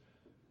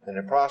 and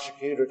the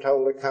prosecutor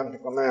told the company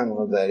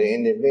commander that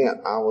in the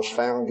event I was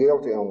found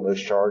guilty on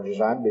those charges,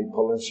 I'd be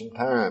pulling some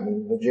time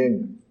in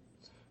Virginia.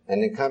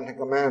 And the company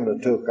commander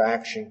took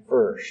action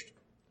first.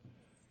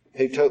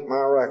 He took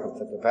my record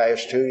for the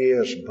past 2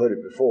 years and put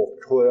it before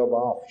 12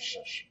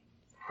 officers.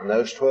 And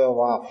those 12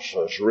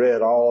 officers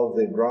read all of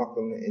the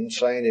drunken,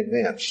 insane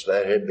events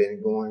that had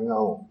been going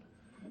on.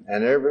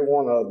 And every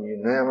one of them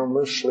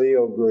unanimously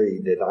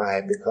agreed that I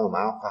had become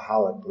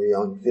alcoholically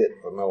unfit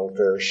for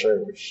military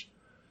service.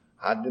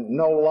 I did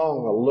no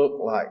longer look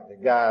like the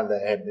guy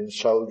that had been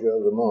Soldier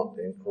of the Month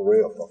in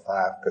Korea for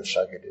 5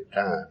 consecutive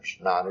times.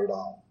 Not at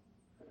all.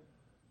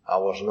 I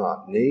was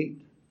not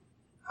neat.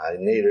 I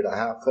needed a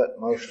haircut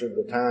most of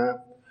the time.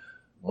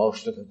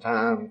 Most of the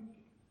time,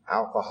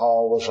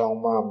 alcohol was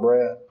on my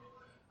breath.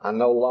 I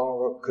no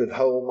longer could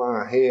hold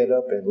my head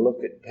up and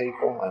look at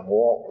people and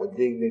walk with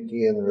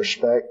dignity and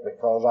respect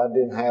because I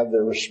didn't have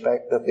the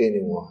respect of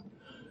anyone.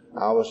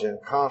 I was in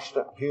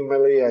constant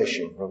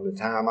humiliation from the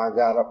time I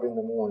got up in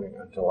the morning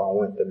until I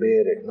went to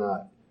bed at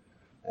night.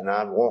 And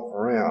I'd walk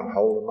around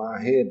holding my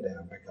head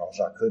down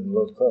because I couldn't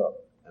look up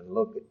and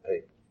look at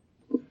people.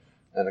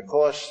 And of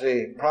course,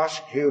 the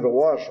prosecutor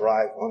was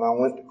right. When I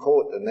went to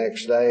court the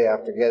next day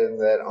after getting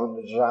that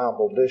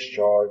undesirable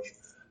discharge,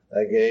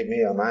 they gave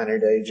me a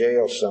 90-day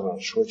jail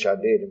sentence, which I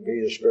did in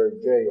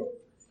Petersburg jail.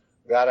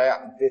 Got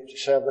out in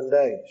 57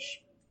 days.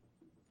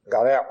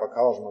 Got out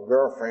because my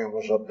girlfriend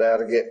was up there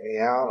to get me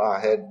out.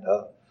 I had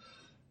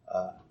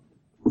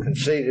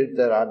conceded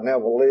that I'd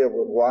never live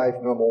with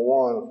wife number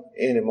one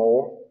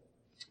anymore.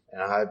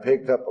 And I had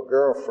picked up a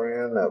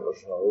girlfriend that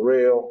was a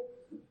real,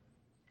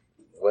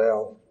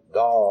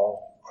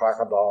 doll,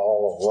 cracker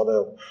doll, or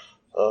whatever.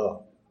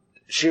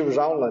 She was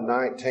only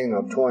 19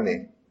 or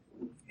 20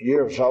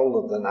 years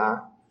older than I.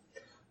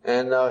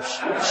 And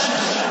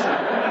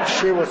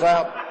she was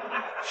out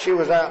in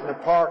the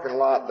parking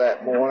lot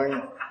that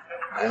morning,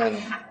 and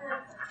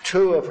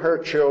 2 of her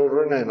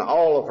children and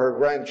all of her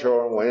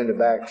grandchildren were in the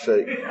back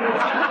seat. And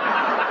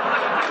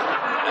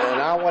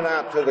I went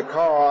out to the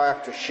car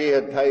after she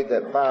had paid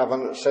that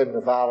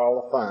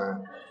 $575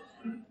 fine.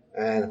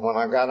 And when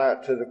I got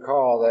out to the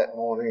car that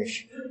morning,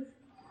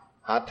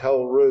 I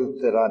told Ruth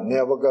that I'd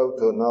never go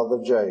to another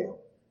jail.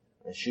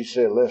 And she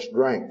said, let's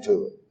drink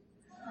to it.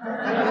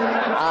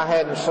 And I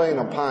hadn't seen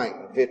a pint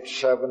in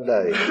 57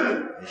 days.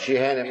 And she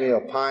handed me a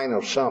pint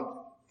of something.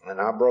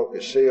 And I broke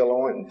the seal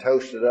on it and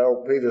toasted that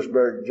old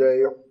Petersburg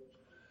jail.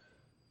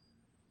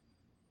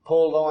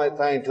 Pulled on that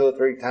thing 2 or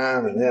 3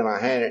 times, and then I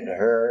handed it to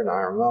her, and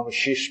I remember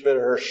she spit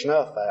her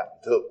snuff out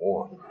and took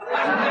one.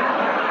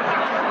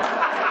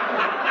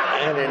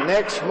 And the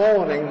next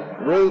morning,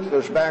 Ruth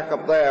was back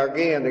up there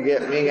again to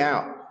get me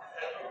out.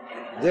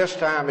 This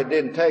time it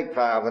didn't take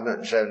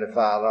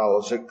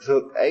 $575. It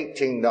took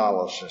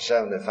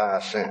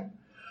 $18.75.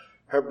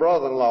 Her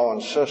brother-in-law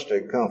and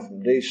sister had come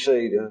from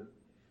D.C. to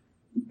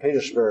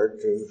Petersburg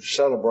to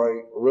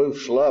celebrate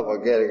Ruth's lover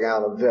getting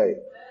out of jail.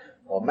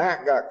 Well,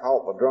 Mac got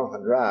caught for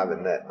drunken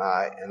driving that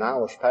night, and I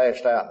was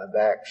passed out in the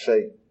back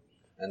seat,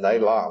 and they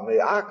locked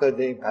me. I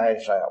couldn't even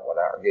pass out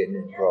without getting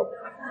in trouble.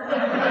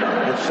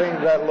 It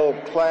seemed that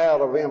little cloud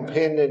of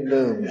impending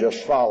doom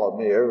just followed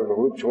me every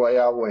which way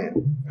I went.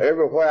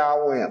 Everywhere I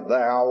went,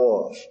 there I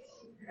was.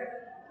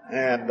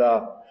 And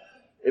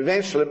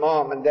eventually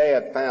Mom and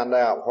Dad found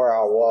out where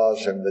I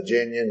was in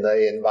Virginia, and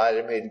they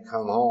invited me to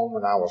come home,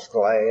 and I was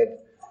glad.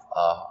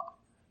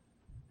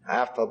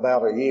 After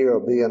about a year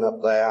of being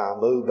up there, I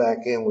moved back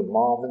in with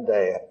Mom and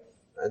Dad.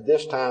 And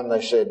this time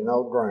they said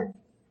no drink.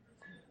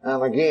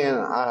 And again,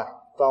 I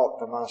thought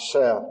to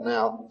myself,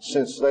 now,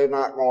 since they're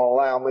not going to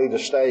allow me to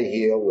stay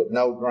here with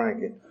no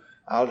drinking,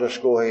 I'll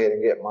just go ahead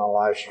and get my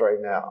life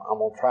straightened out. I'm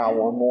going to try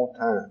one more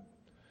time.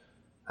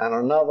 And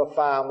another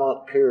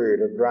 5-month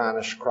period of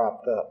dryness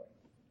cropped up.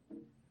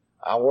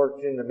 I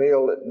worked in the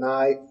mill at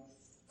night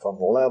from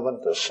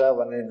 11 to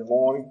 7 in the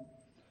morning.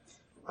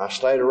 I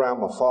stayed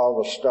around my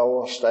father's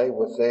store, stayed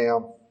with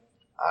them.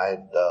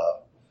 I'd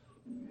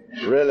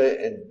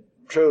really and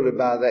truly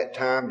by that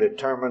time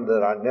determined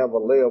that I'd never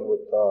live with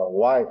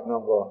wife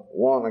number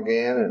one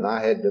again, and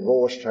I had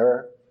divorced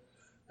her.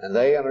 And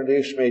they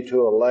introduced me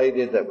to a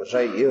lady that was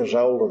 8 years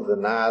older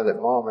than I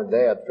that Mom and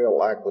Dad felt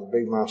like would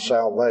be my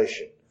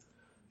salvation.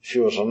 She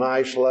was a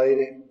nice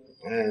lady,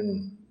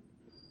 and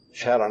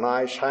she had a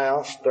nice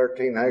house,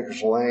 13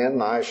 acres of land,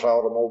 nice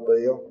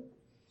automobile.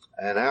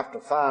 And after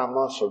 5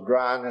 months of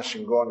dryness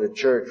and going to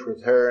church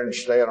with her and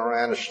staying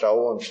around the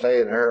store and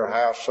staying in her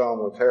house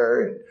some with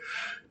her and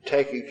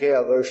taking care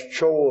of those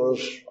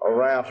chores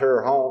around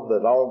her home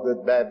that all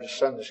good Baptist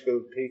Sunday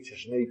school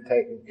teachers need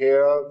taken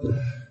care of,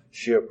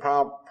 she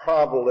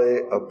probably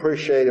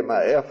appreciated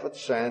my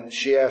efforts, and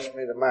she asked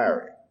me to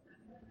marry.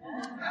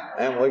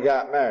 And we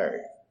got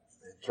married.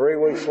 3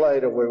 weeks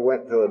later, we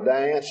went to a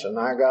dance, and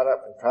I got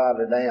up and tried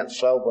to dance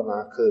sober, and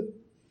I couldn't.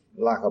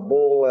 Like a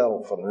bull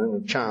elephant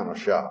in a china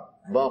shop,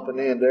 bumping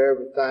into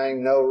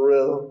everything, no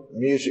rhythm,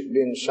 music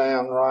didn't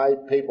sound right,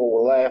 people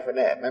were laughing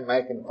at me,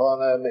 making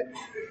fun of me.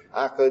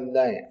 I couldn't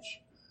dance.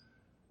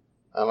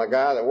 And a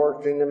guy that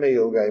worked in the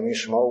mill gave me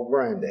some old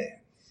granddad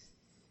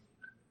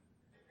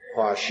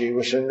while she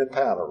was in the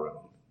powder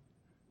room.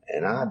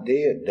 And I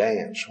did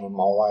dance when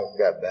my wife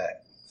got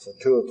back for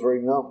 2 or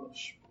 3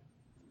 numbers.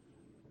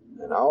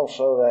 And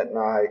also that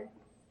night,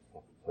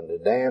 when the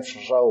dance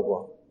was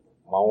over,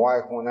 my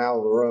wife went out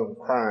of the room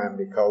crying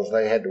because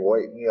they had to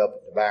wake me up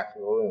at the back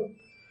of the room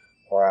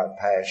where I'd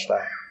passed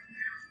out.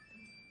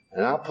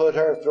 And I put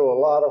her through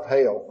a lot of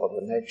hell for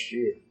the next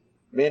year.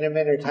 Many,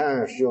 many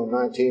times during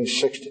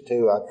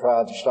 1962, I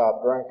tried to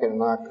stop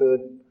drinking and I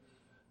couldn't.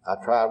 I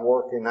tried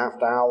working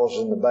after hours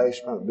in the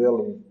basement,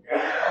 building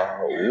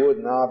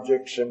wooden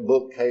objects and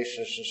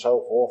bookcases and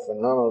so forth,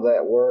 and none of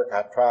that worked.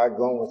 I tried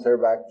going with her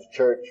back to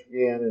church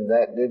again, and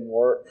that didn't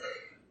work.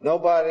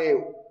 Nobody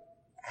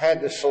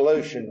had the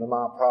solution to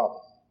my problem.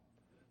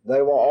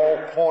 They were all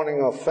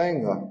pointing a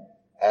finger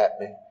at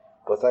me,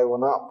 but they were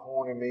not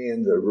pointing me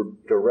in the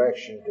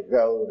direction to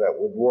go that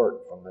would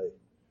work for me.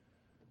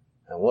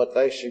 And what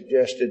they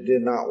suggested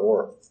did not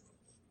work.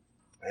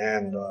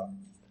 And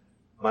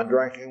my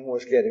drinking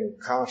was getting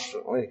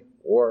constantly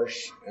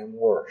worse and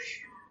worse.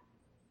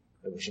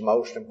 It was the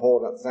most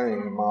important thing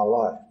in my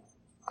life.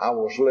 I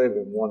was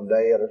living one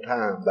day at a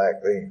time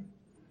back then.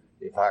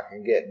 If I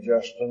can get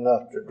just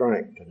enough to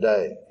drink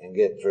today and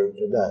get through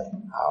today,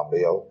 I'll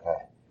be okay.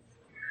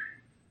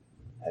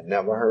 I'd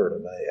never heard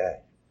of AA,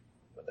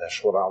 but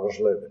that's what I was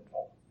living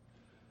for.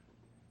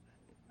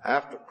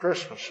 After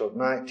Christmas of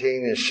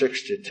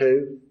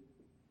 1962,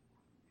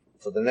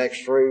 for the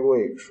next 3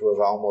 weeks was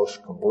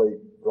almost complete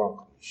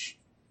drunkenness.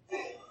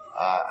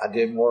 I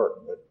didn't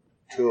work but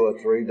 2 or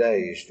 3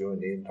 days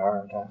during the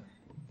entire time.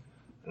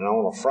 And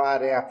on a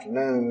Friday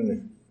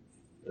afternoon,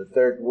 the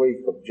 3rd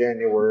week of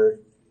January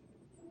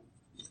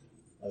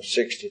of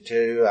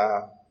 62,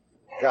 I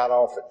got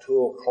off at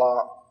 2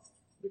 o'clock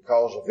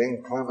because of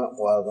inclement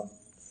weather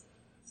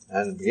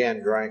and began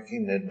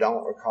drinking, and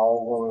don't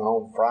recall going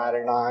home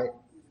Friday night,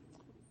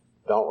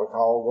 don't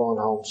recall going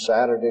home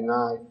Saturday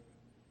night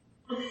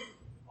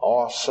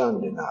or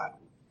Sunday night.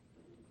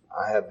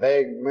 I have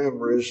vague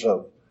memories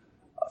of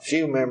a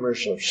few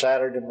memories of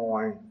Saturday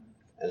morning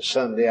and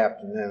Sunday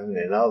afternoon,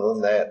 and other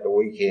than that, the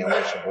weekend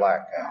was a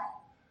blackout.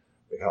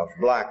 Because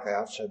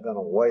blackouts have been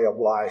a way of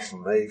life for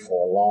me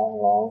for a long,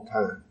 long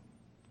time.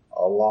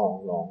 A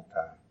long, long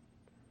time.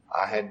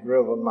 I had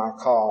driven my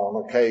car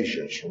on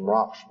occasions from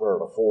Roxborough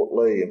to Fort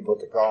Lee and put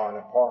the car in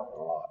a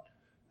parking lot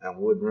and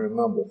wouldn't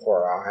remember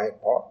where I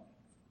had parked.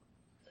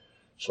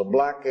 So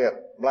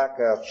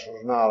blackouts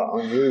was not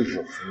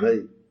unusual for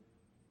me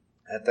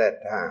at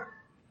that time.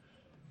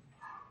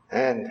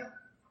 And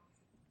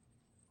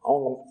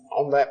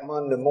on that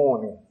Monday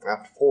morning,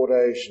 after 4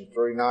 days and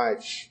 3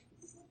 nights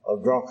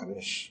of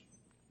drunkenness,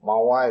 my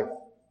wife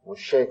was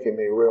shaking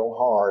me real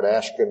hard,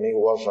 asking me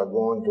was I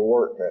going to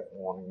work that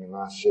morning, and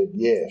I said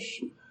yes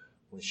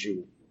when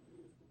she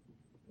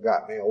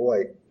got me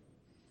awake.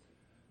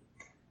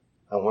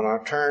 And when I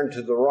turned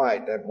to the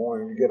right that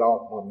morning to get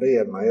off my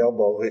bed, my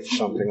elbow hit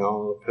something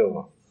on the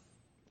pillow.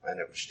 and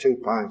it was 2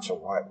 pints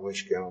of white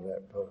whiskey on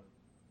that pub.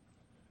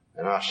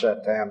 And I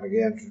sat down and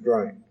began to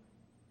drink.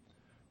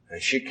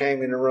 And she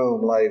came in the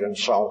room later and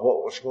saw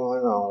what was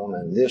going on,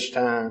 and this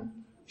time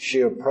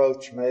she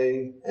approached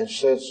me and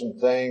said some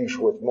things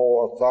with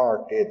more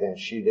authority than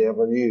she'd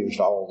ever used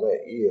all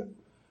that year,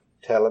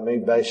 telling me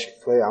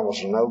basically I was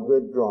a no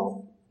good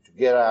drunk, to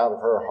get out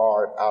of her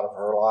heart, out of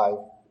her life,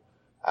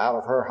 out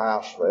of her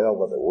house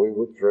forever, that we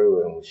were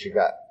through. And when she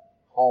got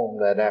home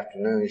that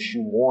afternoon, she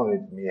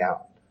wanted me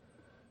out.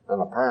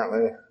 And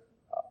apparently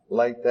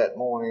late that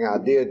morning I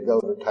did go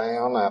to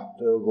town.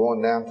 After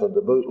going down to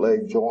the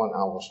bootleg joint,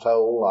 I was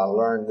told, I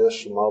learned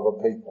this from other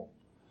people.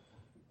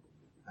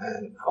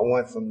 And I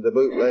went from the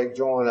bootleg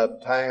joint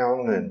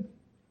uptown, and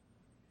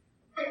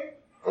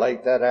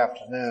late that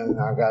afternoon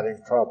I got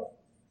in trouble.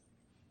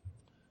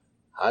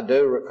 I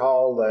do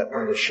recall that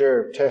when the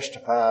sheriff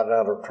testified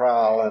at a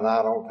trial, and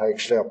I don't take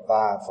step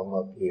 5 from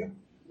up here,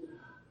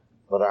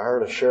 but I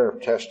heard a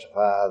sheriff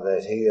testify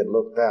that he had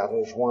looked out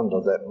his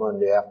window that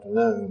Monday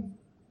afternoon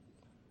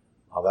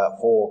about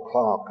 4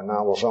 o'clock, and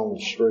I was on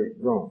the street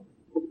drunk.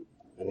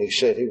 And he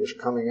said he was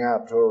coming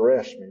out to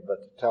arrest me,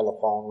 but the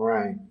telephone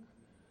rang.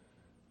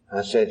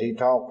 I said he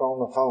talked on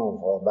the phone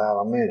for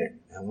about a minute,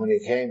 and when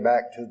he came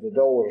back to the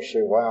door to see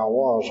where I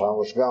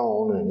was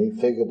gone, and he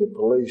figured the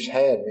police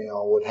had me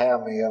or would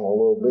have me in a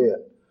little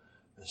bit.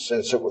 And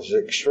since it was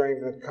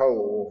extremely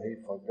cold, he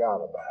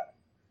forgot about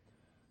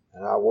it.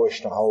 And I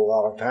wished a whole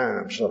lot of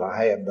times that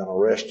I had been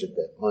arrested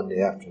that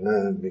Monday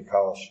afternoon,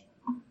 because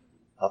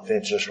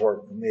offenses were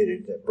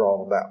committed that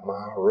brought about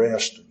my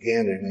arrest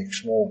again the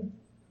next morning.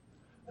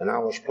 And I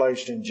was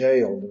placed in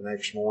jail the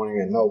next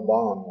morning, and no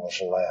bond was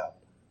allowed.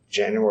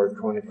 January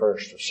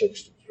 21st of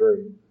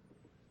 63.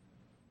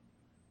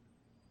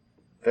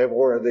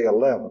 February the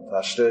 11th,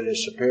 I stood in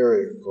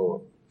Superior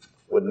Court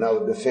with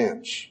no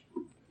defense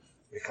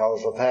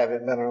because of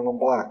having been on a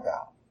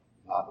blackout,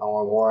 not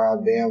knowing where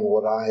I'd been,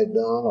 what I had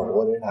done, or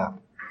what had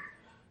happened.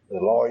 The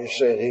lawyer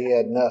said he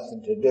had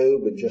nothing to do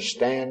but just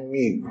stand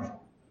mute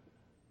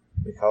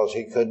because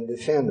he couldn't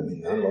defend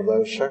me under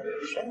those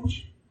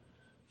circumstances.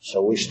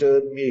 So we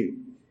stood mute.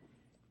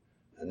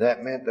 And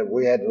that meant that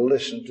we had to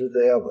listen to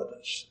the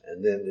evidence,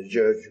 and then the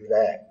judge would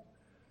act.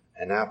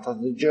 And after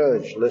the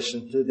judge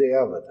listened to the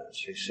evidence,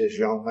 he says,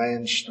 "Young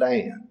man,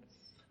 stand."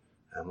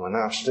 And when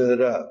I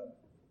stood up,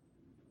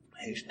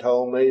 he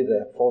told me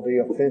that for the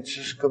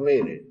offenses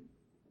committed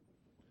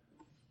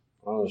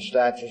on the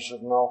statutes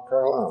of North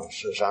Carolina,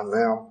 says, "I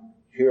now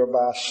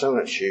hereby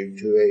sentence you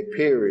to a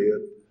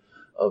period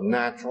of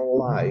natural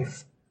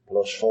life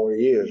plus 4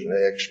 years in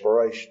the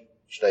expiration,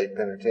 state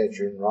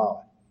penitentiary in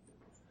Raleigh."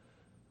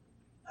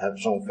 That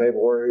was on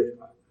February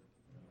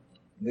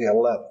the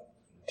 11th.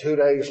 2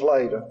 days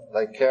later,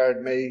 they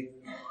carried me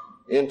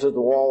into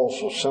the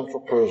walls of Central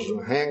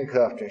Prison,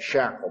 handcuffed and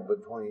shackled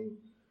between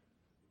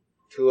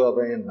 2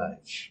 other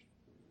inmates.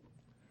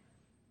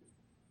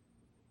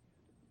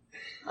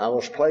 I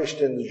was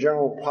placed in the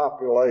general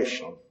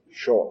population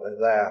shortly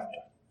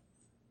thereafter.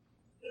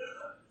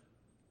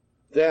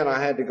 Then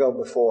I had to go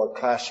before a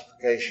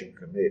classification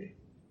committee.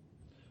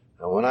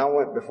 And when I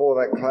went before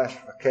that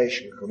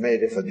classification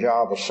committee for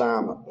job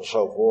assignment and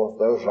so forth,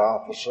 those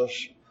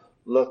officers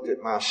looked at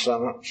my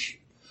sentence,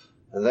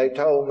 and they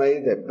told me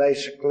that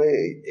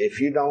basically, if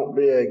you don't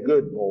be a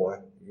good boy,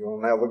 you'll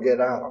never get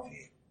out of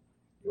here.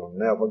 You'll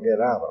never get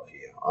out of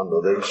here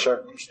under these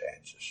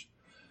circumstances.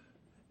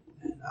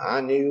 And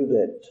I knew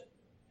that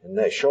in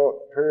that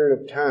short period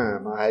of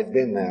time I had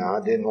been there,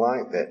 I didn't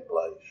like that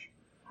place,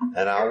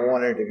 and I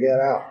wanted to get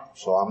out.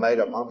 So I made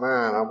up my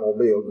mind, I'm going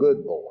to be a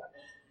good boy.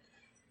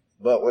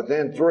 But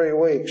within 3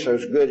 weeks,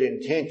 those good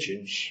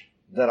intentions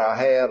that I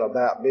had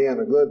about being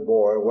a good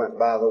boy went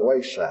by the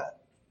wayside,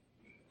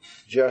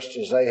 just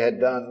as they had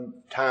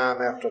done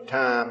time after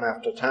time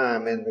after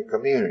time in the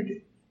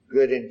community.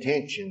 Good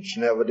intentions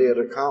never did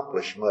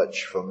accomplish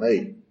much for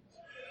me.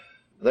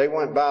 They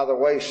went by the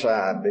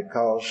wayside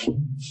because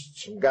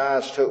some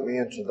guys took me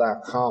into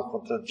their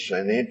confidence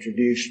and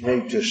introduced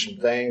me to some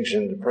things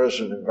in the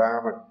prison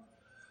environment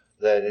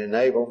that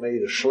enabled me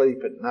to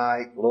sleep at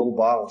night. Little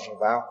bottles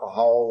of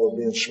alcohol were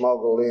being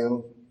smuggled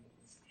in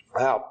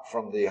out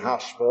from the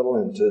hospital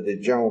into the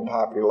general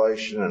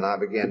population, and I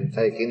began to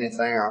take anything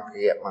I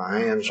could get my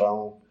hands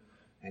on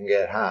and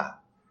get high.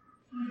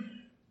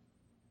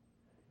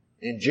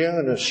 In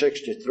June of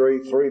 63,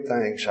 3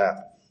 things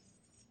happened.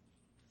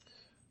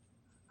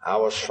 I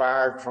was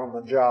fired from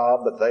a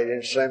job, but they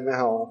didn't send me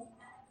home.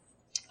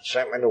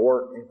 Sent me to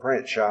work in a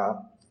print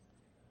shop.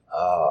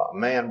 A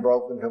man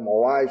broke into my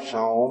wife's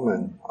home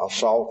and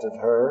assaulted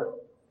her.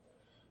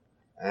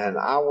 And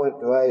I went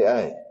to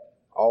AA.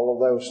 All of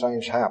those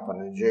things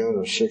happened in June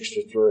of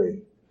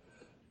 63.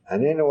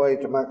 And anyway,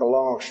 to make a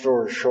long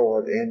story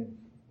short,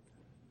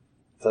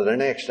 for the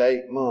next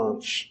 8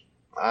 months,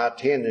 I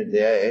attended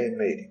the AA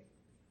meeting.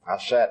 I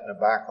sat in the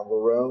back of the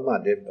room.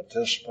 I didn't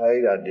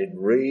participate. I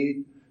didn't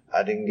read.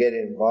 I didn't get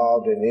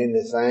involved in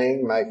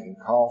anything, making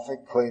coffee,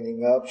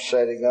 cleaning up,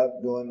 setting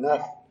up, doing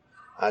nothing.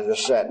 I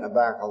just sat in the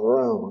back of the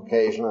room.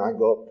 Occasionally I'd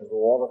go up to the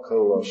water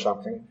cooler or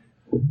something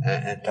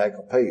and take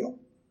a pill.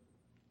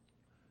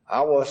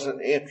 I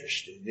wasn't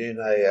interested in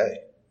AA.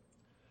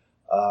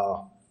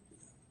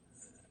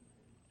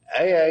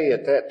 AA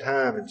at that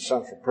time in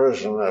Central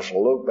Prison, as I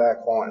look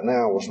back on it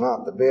now, was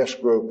not the best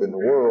group in the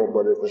world,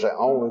 but it was the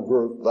only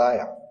group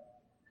there.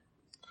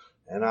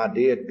 And I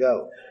did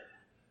go.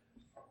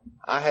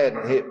 I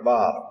hadn't hit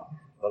bottom,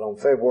 but on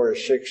February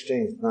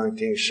 16th,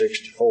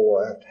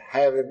 1964, after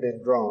having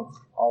been drunk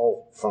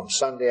all from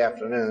Sunday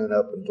afternoon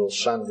up until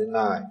Sunday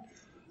night,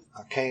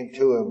 I came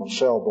to in my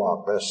cell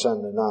block that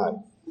Sunday night,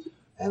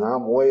 and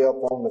I'm way up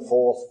on the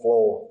 4th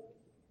floor.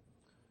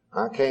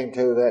 I came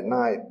to that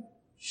night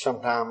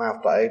sometime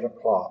after 8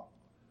 o'clock,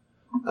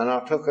 and I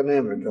took an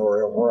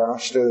inventory of where I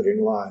stood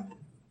in life.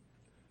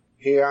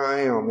 Here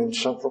I am in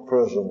Central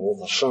Prison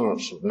with a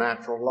sentence of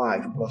natural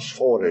life plus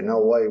 40. No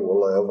way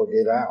will I ever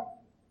get out.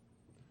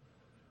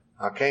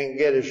 I can't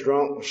get as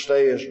drunk and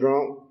stay as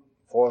drunk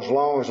for as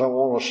long as I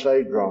want to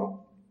stay drunk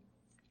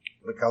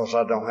because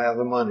I don't have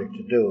the money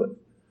to do it.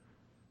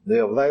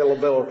 The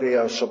availability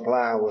of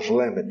supply was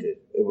limited.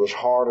 It was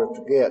harder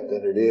to get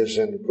than it is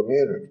in the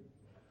community.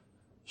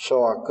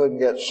 So I couldn't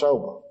get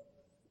sober.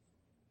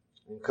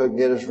 And couldn't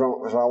get as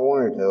drunk as I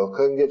wanted to. I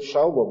couldn't get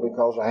sober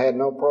because I had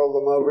no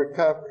program of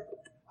recovery.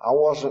 I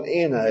wasn't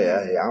in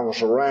AA. I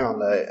was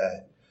around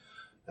AA.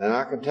 And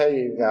I can tell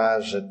you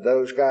guys that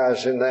those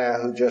guys in there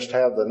who just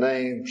have the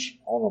names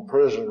on a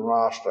prison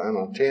roster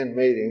and attend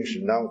meetings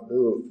and don't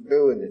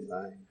do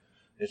anything,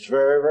 it's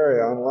very,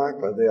 very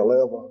unlikely they'll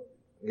ever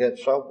get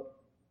sober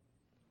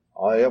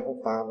or ever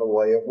find a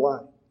way of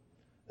life.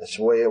 That's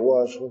the way it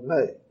was with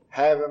me.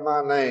 Having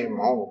my name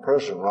on the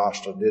prison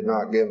roster did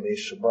not give me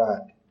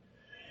sobriety.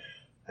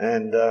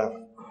 And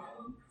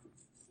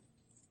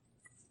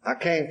I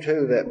came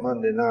to that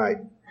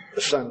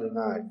Sunday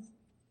night,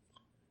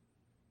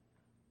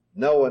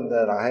 knowing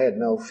that I had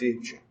no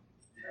future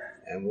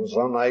and was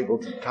unable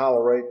to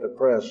tolerate the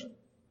present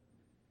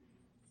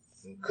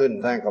and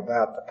couldn't think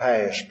about the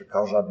past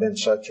because I'd been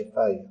such a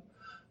failure.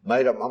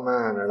 Made up my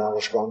mind that I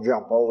was going to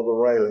jump over the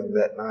railing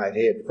that night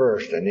head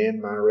first and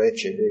end my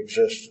wretched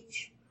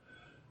existence.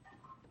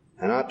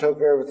 And I took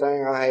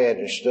everything I had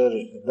and stood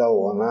at the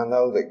door, and I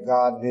know that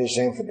God in His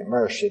infinite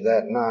mercy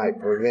that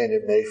night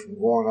prevented me from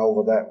going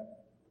over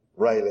that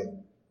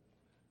railing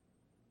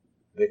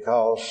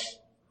because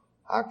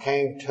I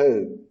came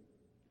to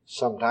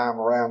sometime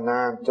around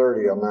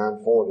 9:30 or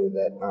 9:40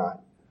 that night,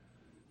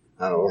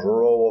 and it was a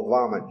roll of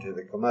vomit to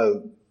the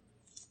commode,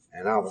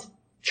 and I was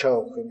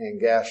choking and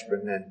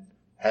gasping and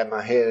had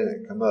my head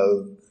in the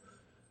commode,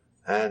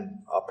 and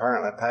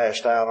apparently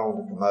passed out on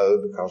the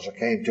commode because I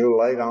came too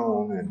late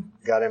on and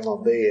got in my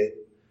bed.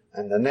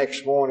 And the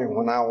next morning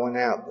when I went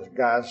out, the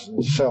guys in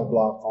the cell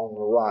block on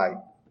the right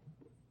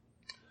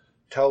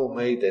told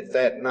me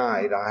that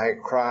night I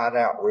had cried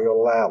out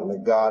real loudly,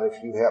 God,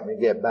 if you help me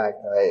get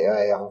back to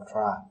AA, I'll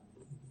try.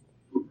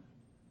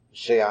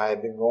 See, I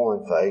had been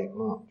going for 8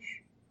 months.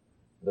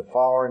 The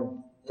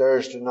following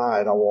Thursday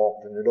night, I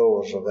walked in the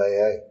doors of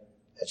AA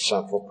at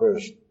Central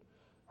Prison.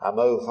 I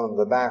moved from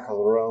the back of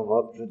the room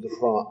up to the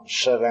front,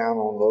 sat down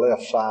on the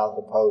left side of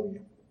the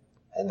podium,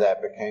 and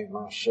that became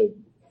my seat.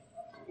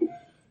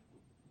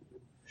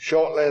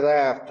 Shortly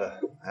thereafter,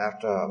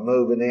 after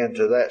moving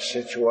into that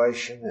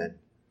situation, and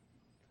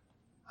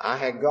I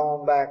had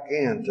gone back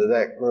into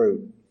that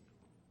group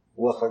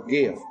with a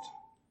gift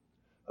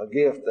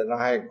that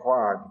I had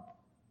acquired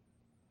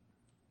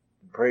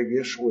the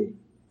previous week,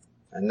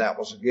 and that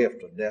was a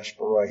gift of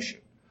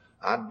desperation.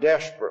 I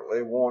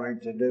desperately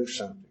wanted to do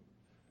something.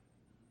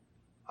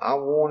 I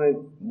wanted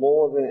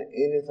more than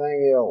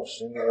anything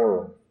else in the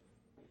world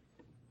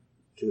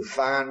to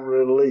find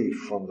relief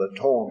from the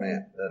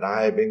torment that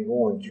I had been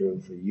going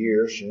through for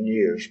years and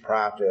years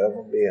prior to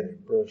ever being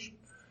in prison.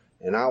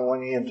 And I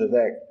went into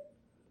that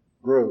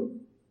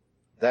group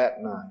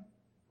that night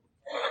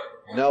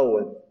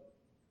knowing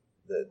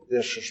that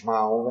this was my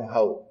only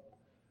hope.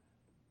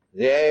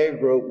 The AA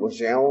group was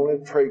the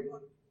only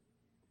treatment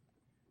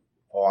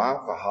for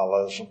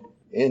alcoholism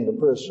in the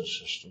prison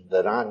system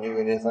that I knew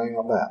anything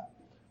about.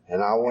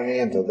 And I went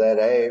into that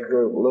AA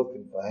group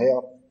looking for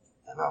help,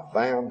 and I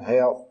found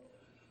help,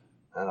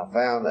 and I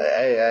found that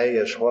AA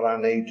is what I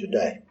need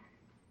today.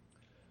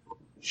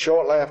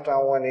 Shortly after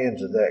I went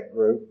into that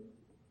group,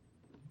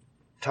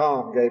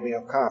 Tom gave me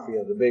a copy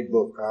of the big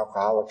book,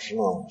 Alcoholics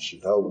Anonymous. He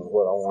told me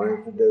what I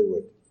wanted to do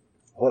with it,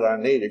 what I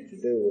needed to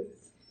do with it.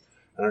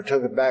 And I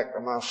took it back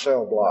to my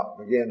cell block,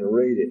 began to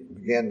read it,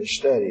 began to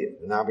study it,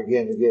 and I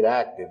began to get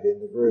active in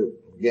the group.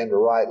 Began to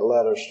write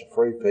letters to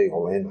free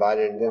people,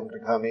 invited them to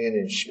come in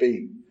and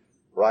speak,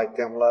 write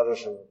them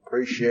letters of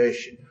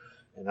appreciation.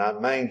 And I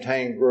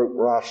maintained group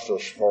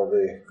rosters for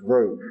the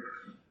group.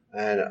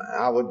 And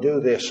I would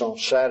do this on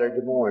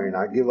Saturday morning.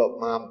 I give up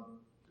my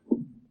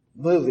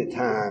movie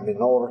time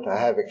in order to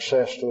have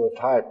access to a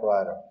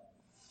typewriter.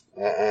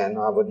 And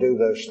I would do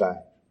those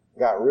things.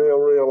 Got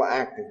real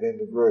active in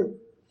the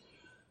group.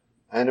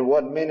 And it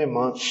wasn't many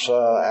months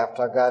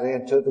after I got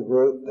into the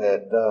group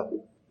that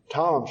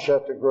Tom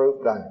shut the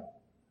group down.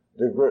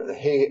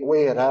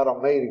 we had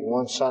a meeting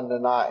one Sunday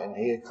night, and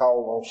he had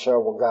called on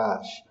several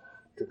guys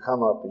to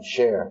come up and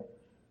share.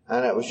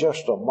 And it was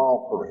just a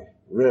mockery,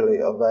 really,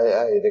 of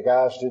AA. The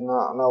guys did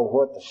not know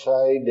what to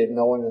say, didn't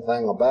know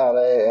anything about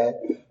AA,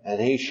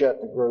 and he shut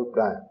the group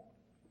down.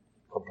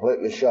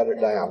 Completely shut it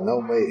down,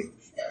 no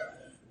meetings.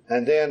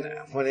 And then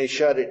when he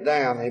shut it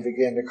down, he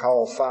began to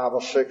call 5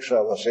 or 6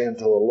 of us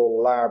into a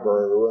little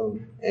library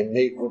room and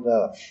meet with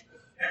us.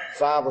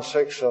 5 or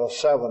 6 or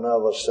 7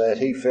 of us that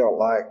he felt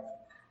like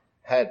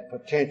had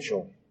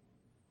potential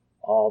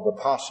or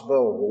the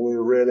possibility we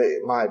really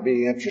might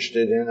be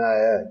interested in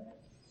AA.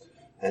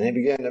 And he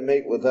began to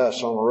meet with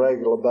us on a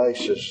regular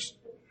basis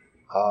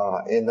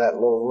in that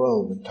little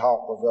room and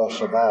talk with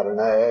us about an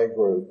AA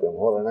group and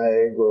what an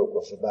AA group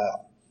was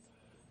about.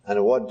 And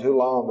it wasn't too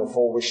long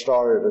before we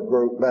started a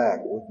group back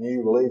with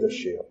new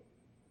leadership.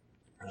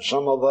 And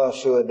some of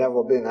us who had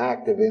never been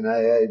active in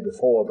AA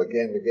before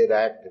began to get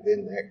active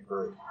in that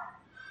group.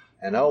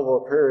 And over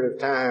a period of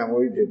time,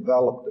 we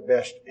developed the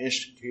best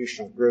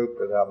institutional group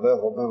that I've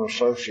ever been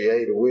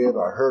associated with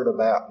or heard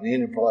about in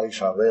any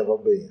place I've ever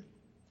been.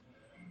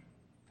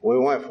 We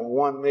went from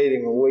 1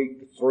 meeting a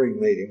week to 3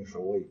 meetings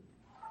a week.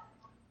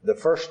 The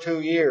first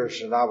 2 years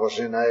that I was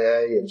in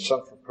AA in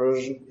Central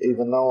Prison,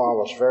 even though I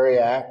was very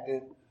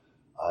active,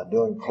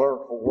 doing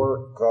clerical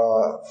work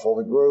for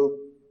the group,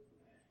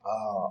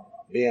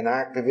 being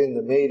active in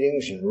the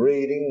meetings and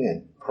reading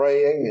and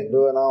praying and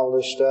doing all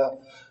this stuff,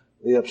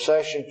 the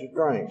obsession to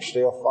drink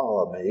still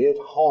followed me. It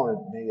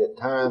haunted me at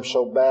times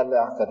so badly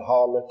I could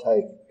hardly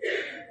take it.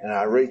 And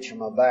I'd reach in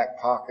my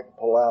back pocket and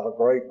pull out a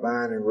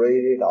grapevine and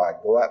read it, or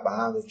I'd go out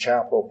behind the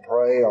chapel and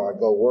pray, or I'd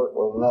go work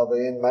with another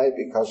inmate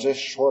because this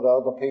is what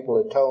other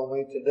people had told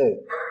me to do.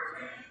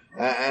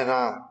 And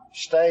I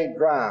stayed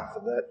dry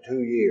for that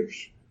 2 years,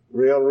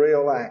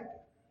 real active.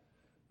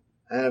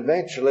 And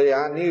eventually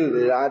I knew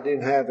that I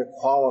didn't have the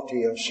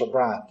quality of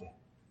sobriety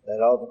that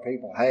other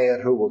people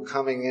had who were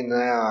coming in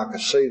now. I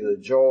could see the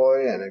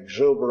joy and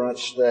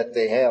exuberance that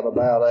they had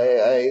about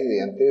AA, the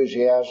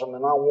enthusiasm,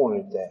 and I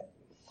wanted that.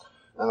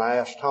 And I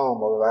asked Tom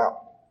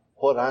about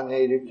what I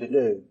needed to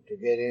do to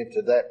get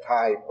into that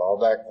type or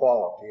that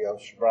quality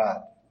of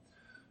sobriety.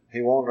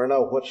 He wanted to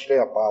know what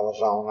step I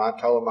was on. I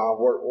told him I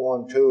worked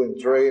 1, 2,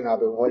 and 3, and I've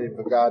been waiting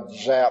for God to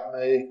zap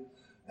me,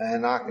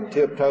 and I can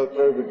tiptoe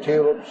through the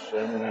tulips.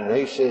 And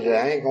he said, it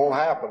ain't going to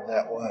happen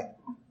that way.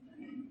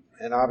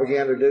 And I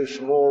began to do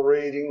some more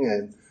reading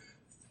and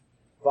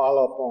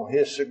follow up on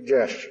his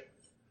suggestion.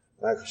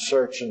 Make a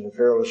search in the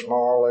Fearless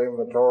Moral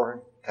Inventory,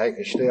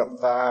 taking step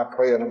 5,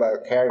 praying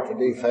about character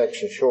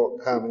defects and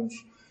shortcomings,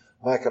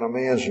 making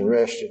amends and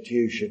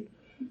restitution,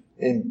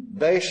 and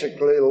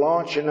basically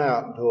launching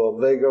out into a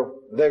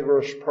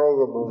vigorous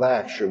program of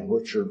action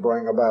which would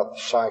bring about the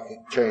psychic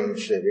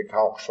change that he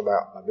talks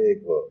about in the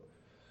big book.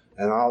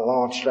 And I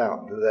launched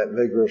out into that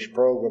vigorous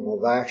program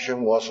of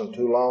action. Wasn't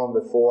too long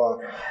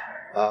before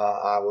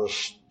I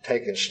was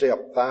taking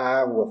step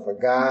 5 with a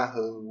guy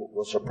who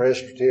was a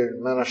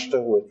Presbyterian minister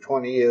with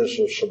 20 years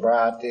of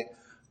sobriety.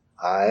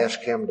 I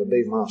asked him to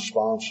be my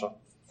sponsor.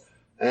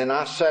 And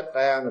I sat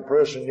there in the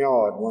prison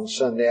yard one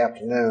Sunday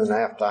afternoon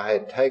after I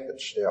had taken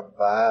step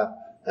 5,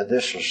 and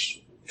this was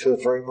 2 or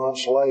 3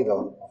 months later,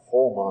 or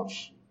 4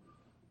 months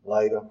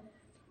later.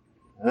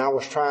 And I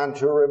was trying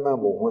to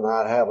remember when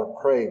I'd had a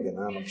craving,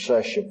 an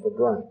obsession for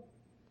drink.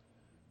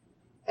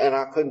 And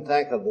I couldn't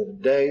think of the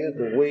day,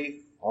 the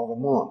week, or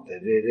the month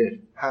that it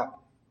had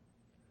happened.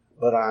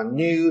 But I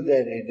knew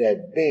that it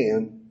had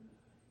been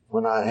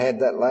when I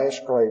had that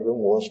last craving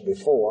was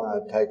before I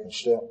had taken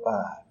step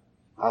 5.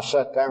 I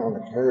sat down on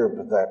the curb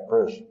of that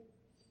prison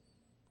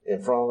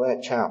in front of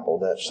that chapel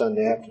that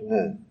Sunday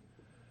afternoon.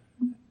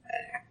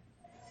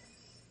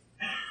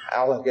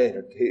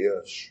 Alligator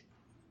tears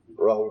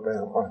rolled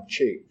down my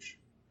cheeks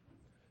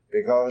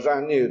because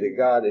I knew that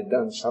God had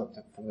done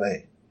something for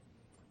me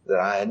that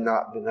I had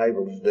not been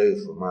able to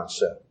do for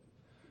myself.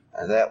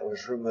 And that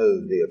was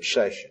remove the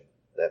obsession,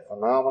 that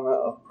phenomena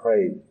of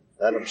craving,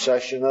 that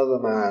obsession of the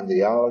mind, the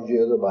theology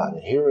of the body.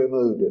 He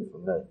removed it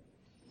from me.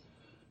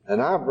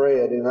 And I've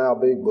read in our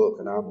big book,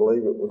 and I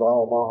believe it with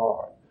all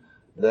my heart,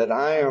 that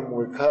I am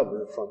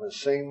recovered from a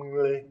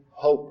seemingly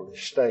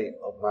hopeless state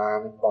of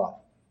mind and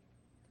body.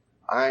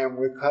 I am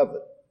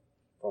recovered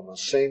from a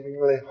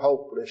seemingly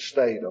hopeless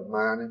state of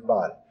mind and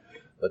body.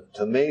 But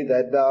to me,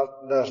 that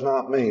does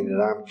not mean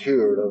that I'm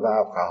cured of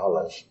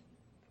alcoholism.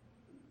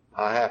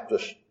 I have to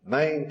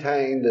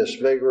maintain this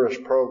vigorous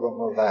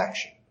program of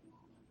action.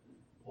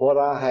 What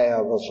I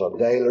have is a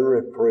daily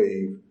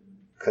reprieve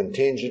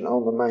contingent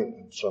on the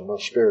maintenance of my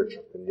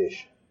spiritual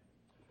condition.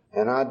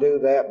 And I do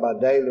that by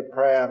daily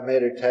prayer and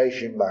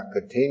meditation, by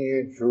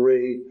continuing to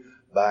read,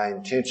 by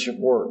intensive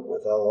work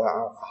with other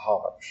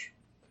alcoholics.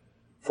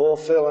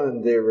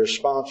 Fulfilling the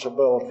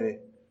responsibility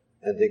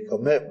and the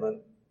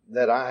commitment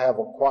that I have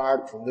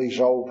acquired from these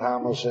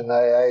old-timers in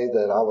AA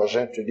that I was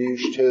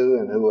introduced to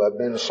and who have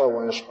been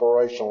so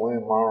inspirational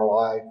in my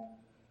life.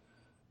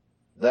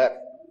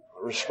 That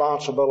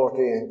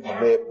responsibility and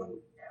commitment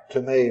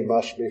to me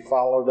must be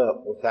followed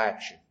up with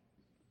action.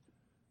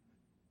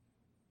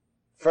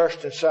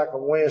 First and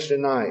second Wednesday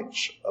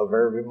nights of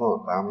every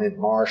month, I'm in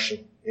Marshall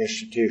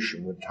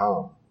Institution with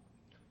Tom.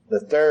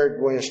 The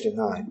third Wednesday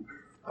night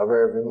of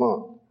every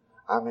month,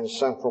 I'm in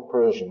Central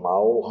Prison, my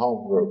old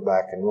home group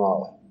back in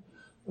Raleigh.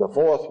 The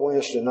fourth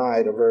Wednesday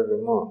night of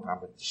every month,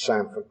 I'm at the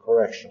Sanford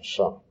Correctional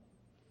Center.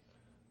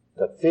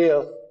 The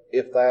fifth,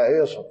 if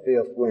there is a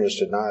fifth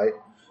Wednesday night,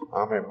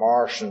 I'm at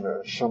Marshall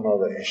or some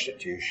other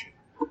institution,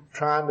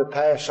 trying to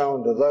pass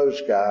on to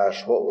those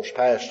guys what was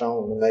passed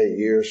on to me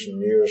years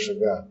and years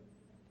ago.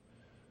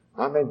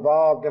 I'm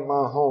involved in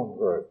my home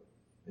group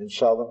in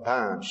Southern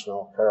Pines,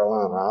 North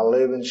Carolina. I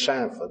live in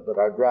Sanford, but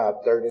I drive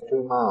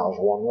 32 miles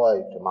one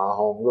way to my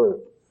home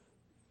group.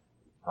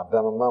 I've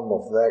been a member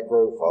of that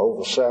group for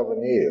over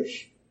 7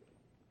 years.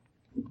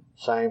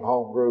 Same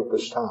home group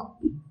as Tom.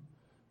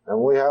 And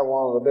we have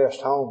one of the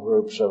best home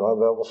groups that I've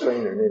ever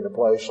seen in any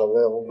place I've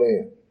ever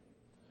been.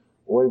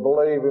 We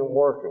believe in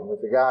working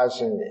with the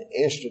guys in the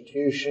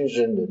institutions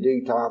and the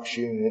detox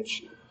units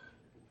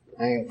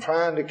and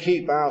trying to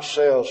keep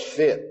ourselves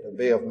fit to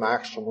be of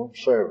maximum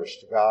service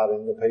to God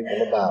and the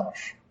people about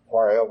us,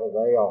 wherever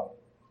they are.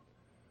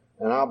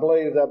 And I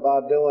believe that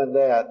by doing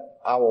that,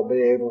 I will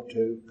be able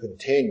to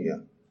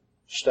continue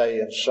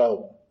staying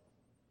sober.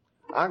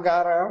 I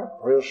got out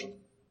of prison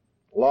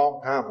a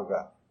long time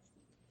ago.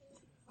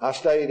 I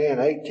stayed in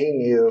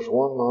 18 years,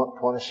 1 month,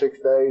 26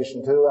 days,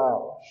 and 2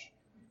 hours.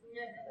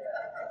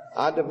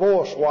 I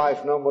divorced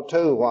wife number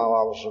 2 while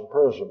I was in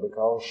prison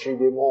because she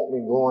didn't want me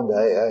going to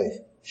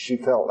AA. She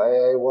felt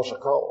AA was a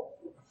cult.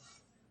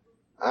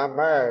 I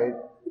married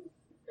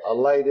a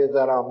lady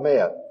that I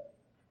met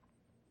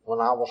when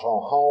I was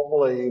on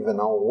home leave and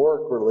on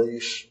work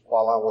release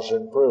while I was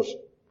in prison.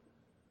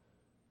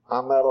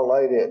 I met a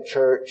lady at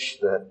church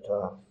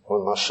that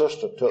when my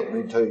sister took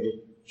me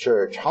to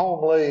church,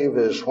 home leave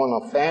is when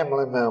a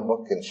family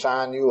member can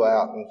sign you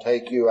out and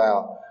take you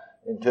out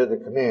into the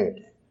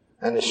community.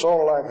 And it's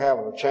sort of like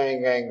having a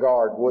chain gang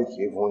guard with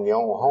you when you're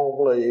on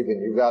home leave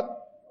and you got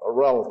a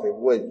relative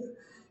with you.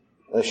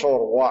 They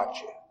sort of watch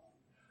you.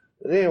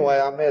 But anyway,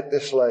 I met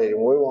this lady,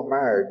 and we were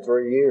married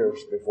 3 years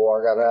before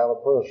I got out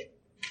of prison.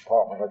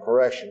 Department of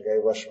Correction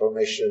gave us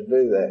permission to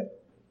do that.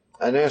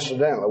 And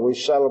incidentally, we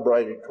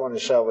celebrated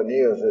 27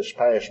 years this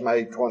past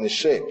May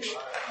 26.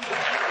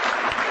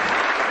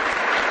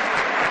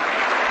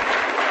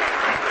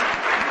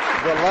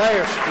 The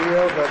last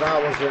year that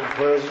I was in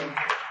prison,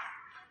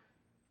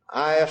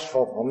 I asked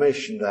for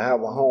permission to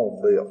have a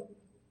home built.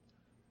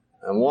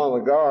 And one of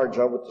the guards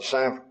over at the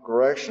Sanford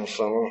Correctional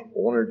Center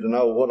wanted to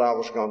know what I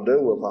was going to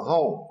do with the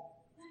home.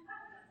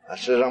 I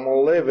said, I'm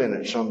going to live in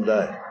it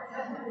someday.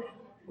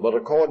 But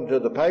according to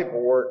the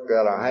paperwork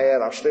that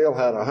I still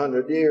had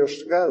 100 years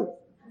to go.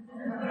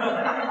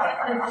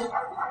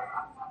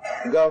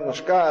 Governor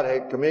Scott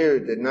had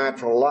commuted the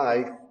natural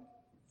life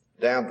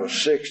down to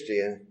 60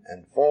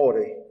 and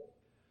 40,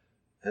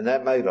 and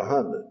that made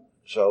 100.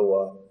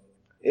 So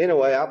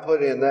anyway, I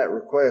put in that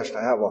request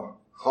to have a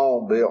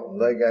home built,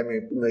 and they gave me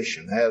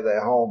permission to have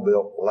that home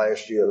built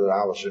last year that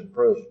I was in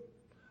prison.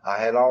 I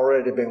had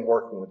already been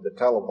working with the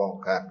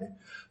telephone company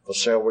for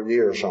several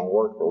years on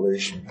work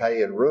release and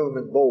paying room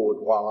and board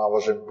while I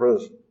was in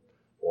prison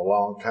for a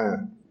long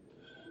time.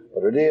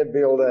 But I did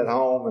build that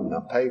home, and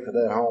I paid for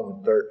that home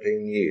in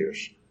 13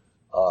 years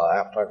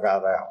after I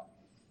got out,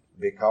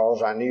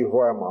 because I knew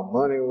where my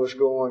money was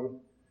going.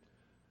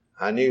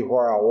 I knew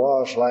where I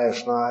was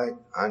last night.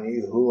 I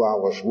knew who I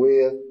was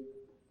with.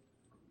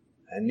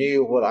 I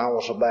knew what I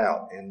was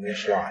about in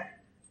this life.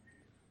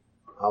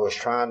 I was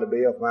trying to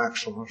be of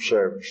maximum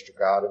service to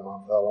God and my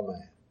fellow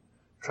man.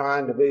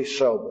 Trying to be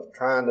sober,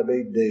 trying to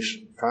be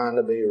decent, trying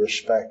to be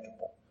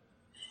respectable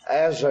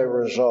as a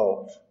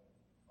result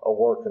of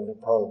working the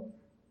program.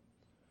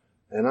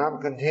 And I'm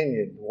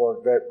continuing to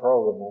work that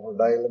program on a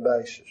daily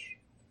basis.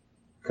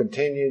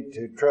 Continue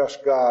to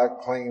trust God,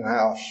 clean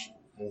house,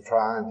 and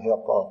try and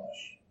help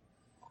others.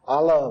 I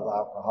love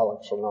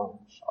Alcoholics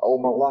Anonymous. I owe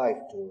my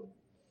life to it.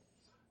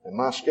 And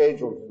my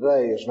schedule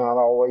today is not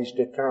always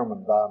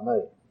determined by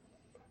me.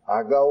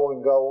 I go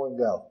and go and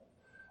go.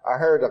 I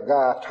heard a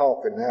guy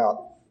talking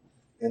out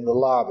in the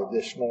lobby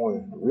this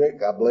morning.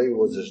 Rick, I believe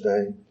was his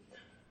name.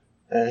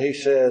 And he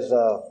says,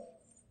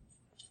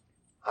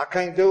 I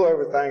can't do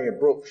everything that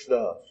Brooks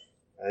does.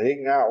 And he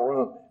can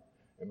outrun me.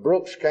 And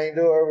Brooks can't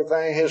do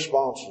everything his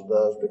sponsor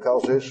does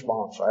because his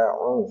sponsor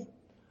outruns him.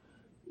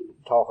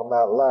 Talking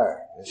about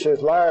Larry. It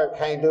says Larry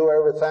can't do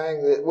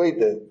everything that we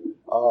do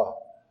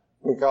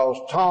because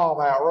Tom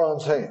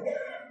outruns him.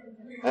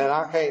 And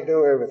I can't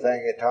do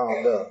everything that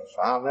Tom does.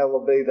 I'll never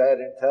be that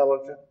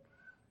intelligent,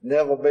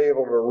 never be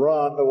able to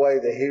run the way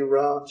that he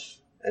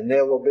runs, and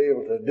never be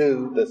able to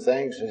do the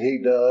things that he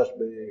does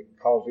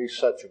because he's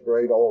such a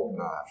great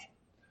organizer.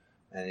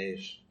 And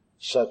he's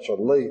such a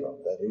leader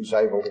that he's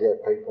able to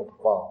get people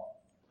to follow.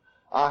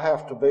 I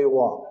have to be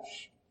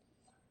wise.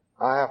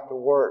 I have to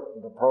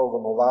work the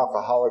program of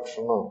Alcoholics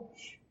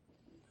Anonymous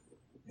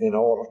in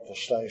order to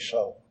stay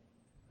sober.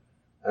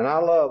 And I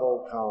love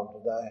old Tom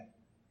today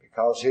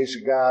because he's a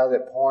guy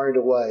that pointed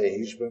the way.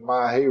 He's been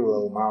my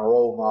hero, my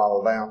role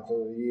model down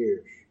through the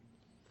years.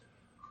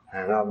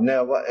 And I've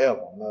never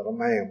ever met a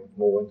man with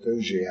more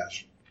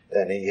enthusiasm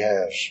than he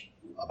has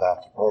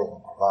about the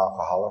program of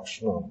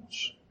Alcoholics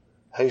Anonymous.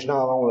 He's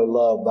not only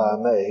loved by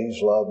me,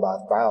 he's loved by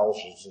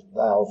thousands and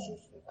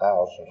thousands and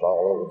thousands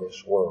all over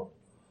this world.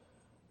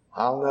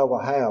 I'll never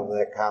have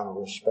that kind of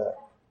respect.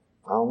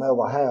 I'll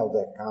never have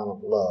that kind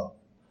of love.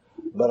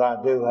 But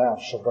I do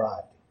have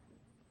sobriety.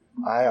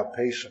 I have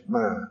peace of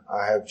mind.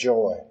 I have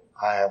joy.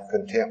 I have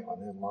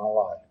contentment in my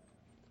life.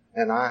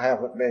 And I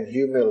haven't been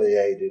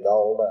humiliated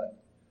all day.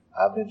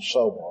 I've been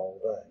sober all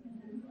day.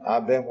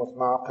 I've been with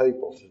my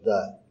people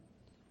today.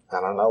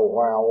 And I know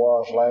where I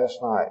was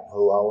last night,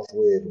 who I was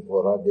with, and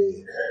what I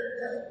did.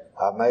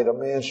 I've made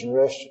amends and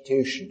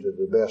restitution to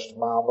the best of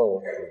my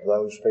ability of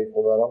those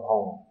people that I've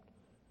harmed,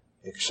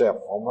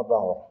 except for my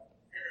daughter.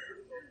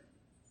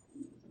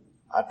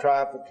 I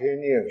tried for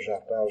 10 years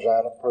after I was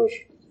out of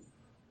prison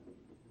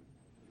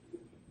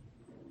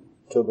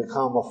to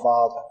become a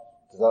father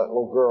to that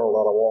little girl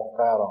that I walked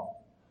out on,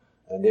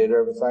 and did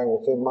everything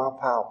within my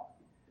power.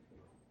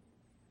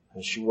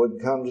 And she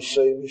wouldn't come to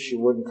see me, she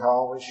wouldn't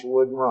call me, she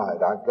wouldn't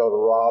write. I'd go to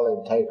Raleigh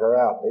and take her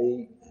out to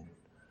eat. And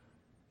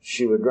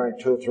she would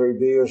drink 2 or 3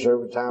 beers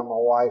every time my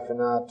wife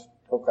and I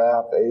took her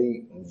out to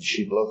eat, and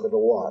she'd look at the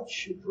watch.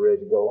 She was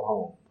ready to go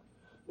home.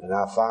 And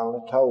I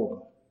finally told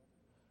her,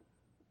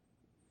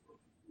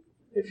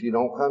 if you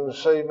don't come to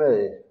see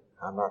me,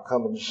 I'm not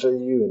coming to see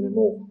you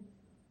anymore.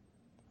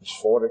 It's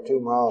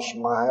 42 miles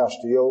from my house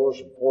to yours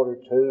and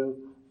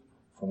 42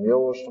 from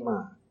yours to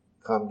mine.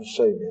 Come to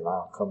see me and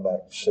I'll come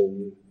back to see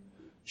you.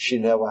 She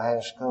never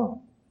has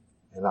come,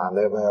 and I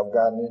never have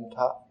gotten in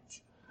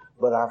touch,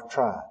 but I've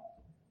tried.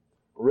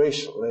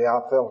 Recently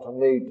I felt a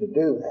need to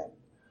do that,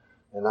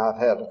 and I've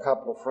had a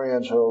couple of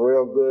friends who are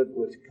real good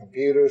with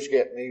computers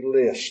get me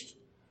lists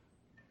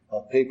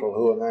of people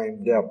who are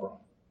named Deborah.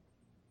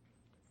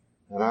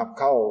 And I've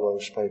called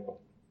those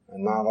people,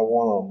 and not a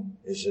one of them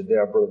is the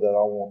Deborah that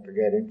I want to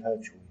get in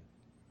touch with.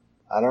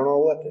 I don't know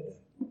what to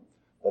do,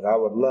 but I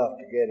would love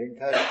to get in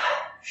touch.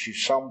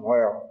 She's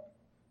somewhere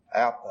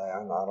out there,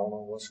 and I don't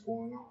know what's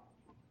going on.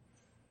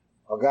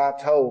 A guy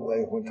told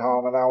me when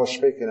Tom and I was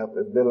speaking up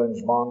at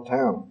Billings,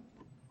 Montana,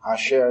 I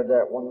shared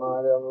that one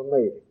night at a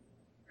meeting.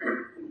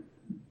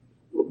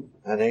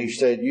 And he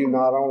said, you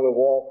not only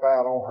walked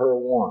out on her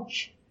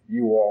once,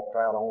 you walked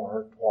out on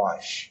her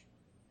twice.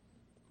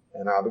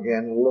 And I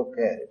began to look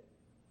at it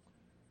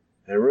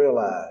and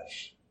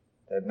realize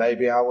that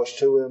maybe I was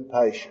too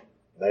impatient,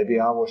 maybe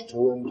I was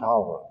too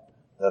intolerant,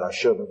 that I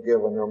should have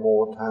given her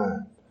more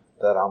time,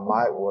 that I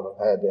might would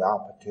have had the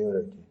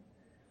opportunity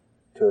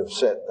to have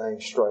set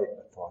things straight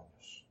between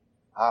us.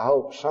 I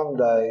hope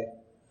someday,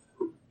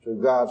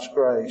 through God's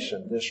grace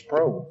and this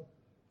program,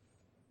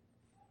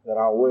 that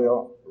I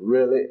will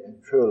really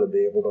and truly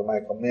be able to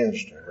make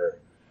amends to her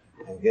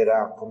and get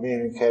our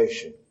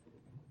communication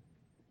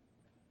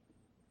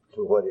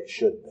to what it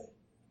should be.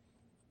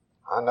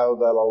 I know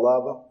that I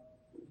love her,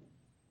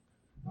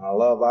 and I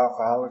love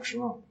Alcoholics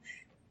Anonymous.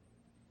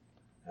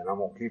 And I'm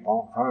going to keep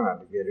on trying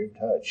to get in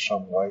touch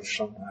some way,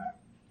 somehow.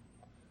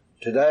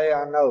 Today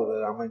I know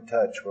that I'm in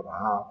touch with a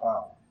higher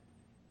power.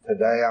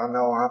 Today I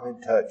know I'm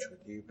in touch with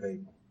you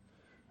people.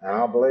 And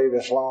I believe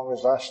as long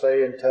as I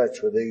stay in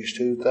touch with these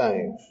two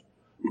things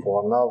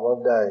for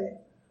another day,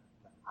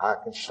 I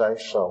can stay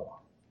sober.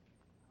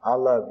 I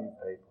love you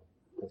people,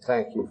 and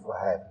thank you for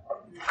having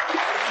me.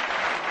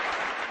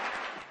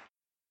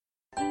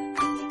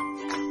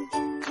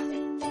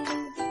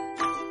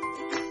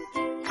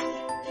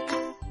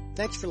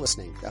 Thanks for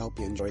listening. I hope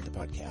you enjoyed the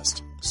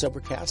podcast.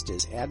 Sobercast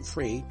is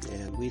ad-free,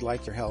 and we'd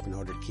like your help in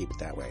order to keep it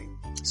that way.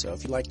 So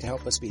if you'd like to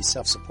help us be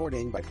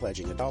self-supporting by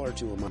pledging $1 or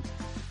 $2 a month,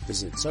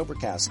 visit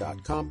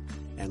Sobercast.com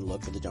and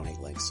look for the donate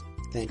links.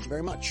 Thank you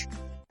very much.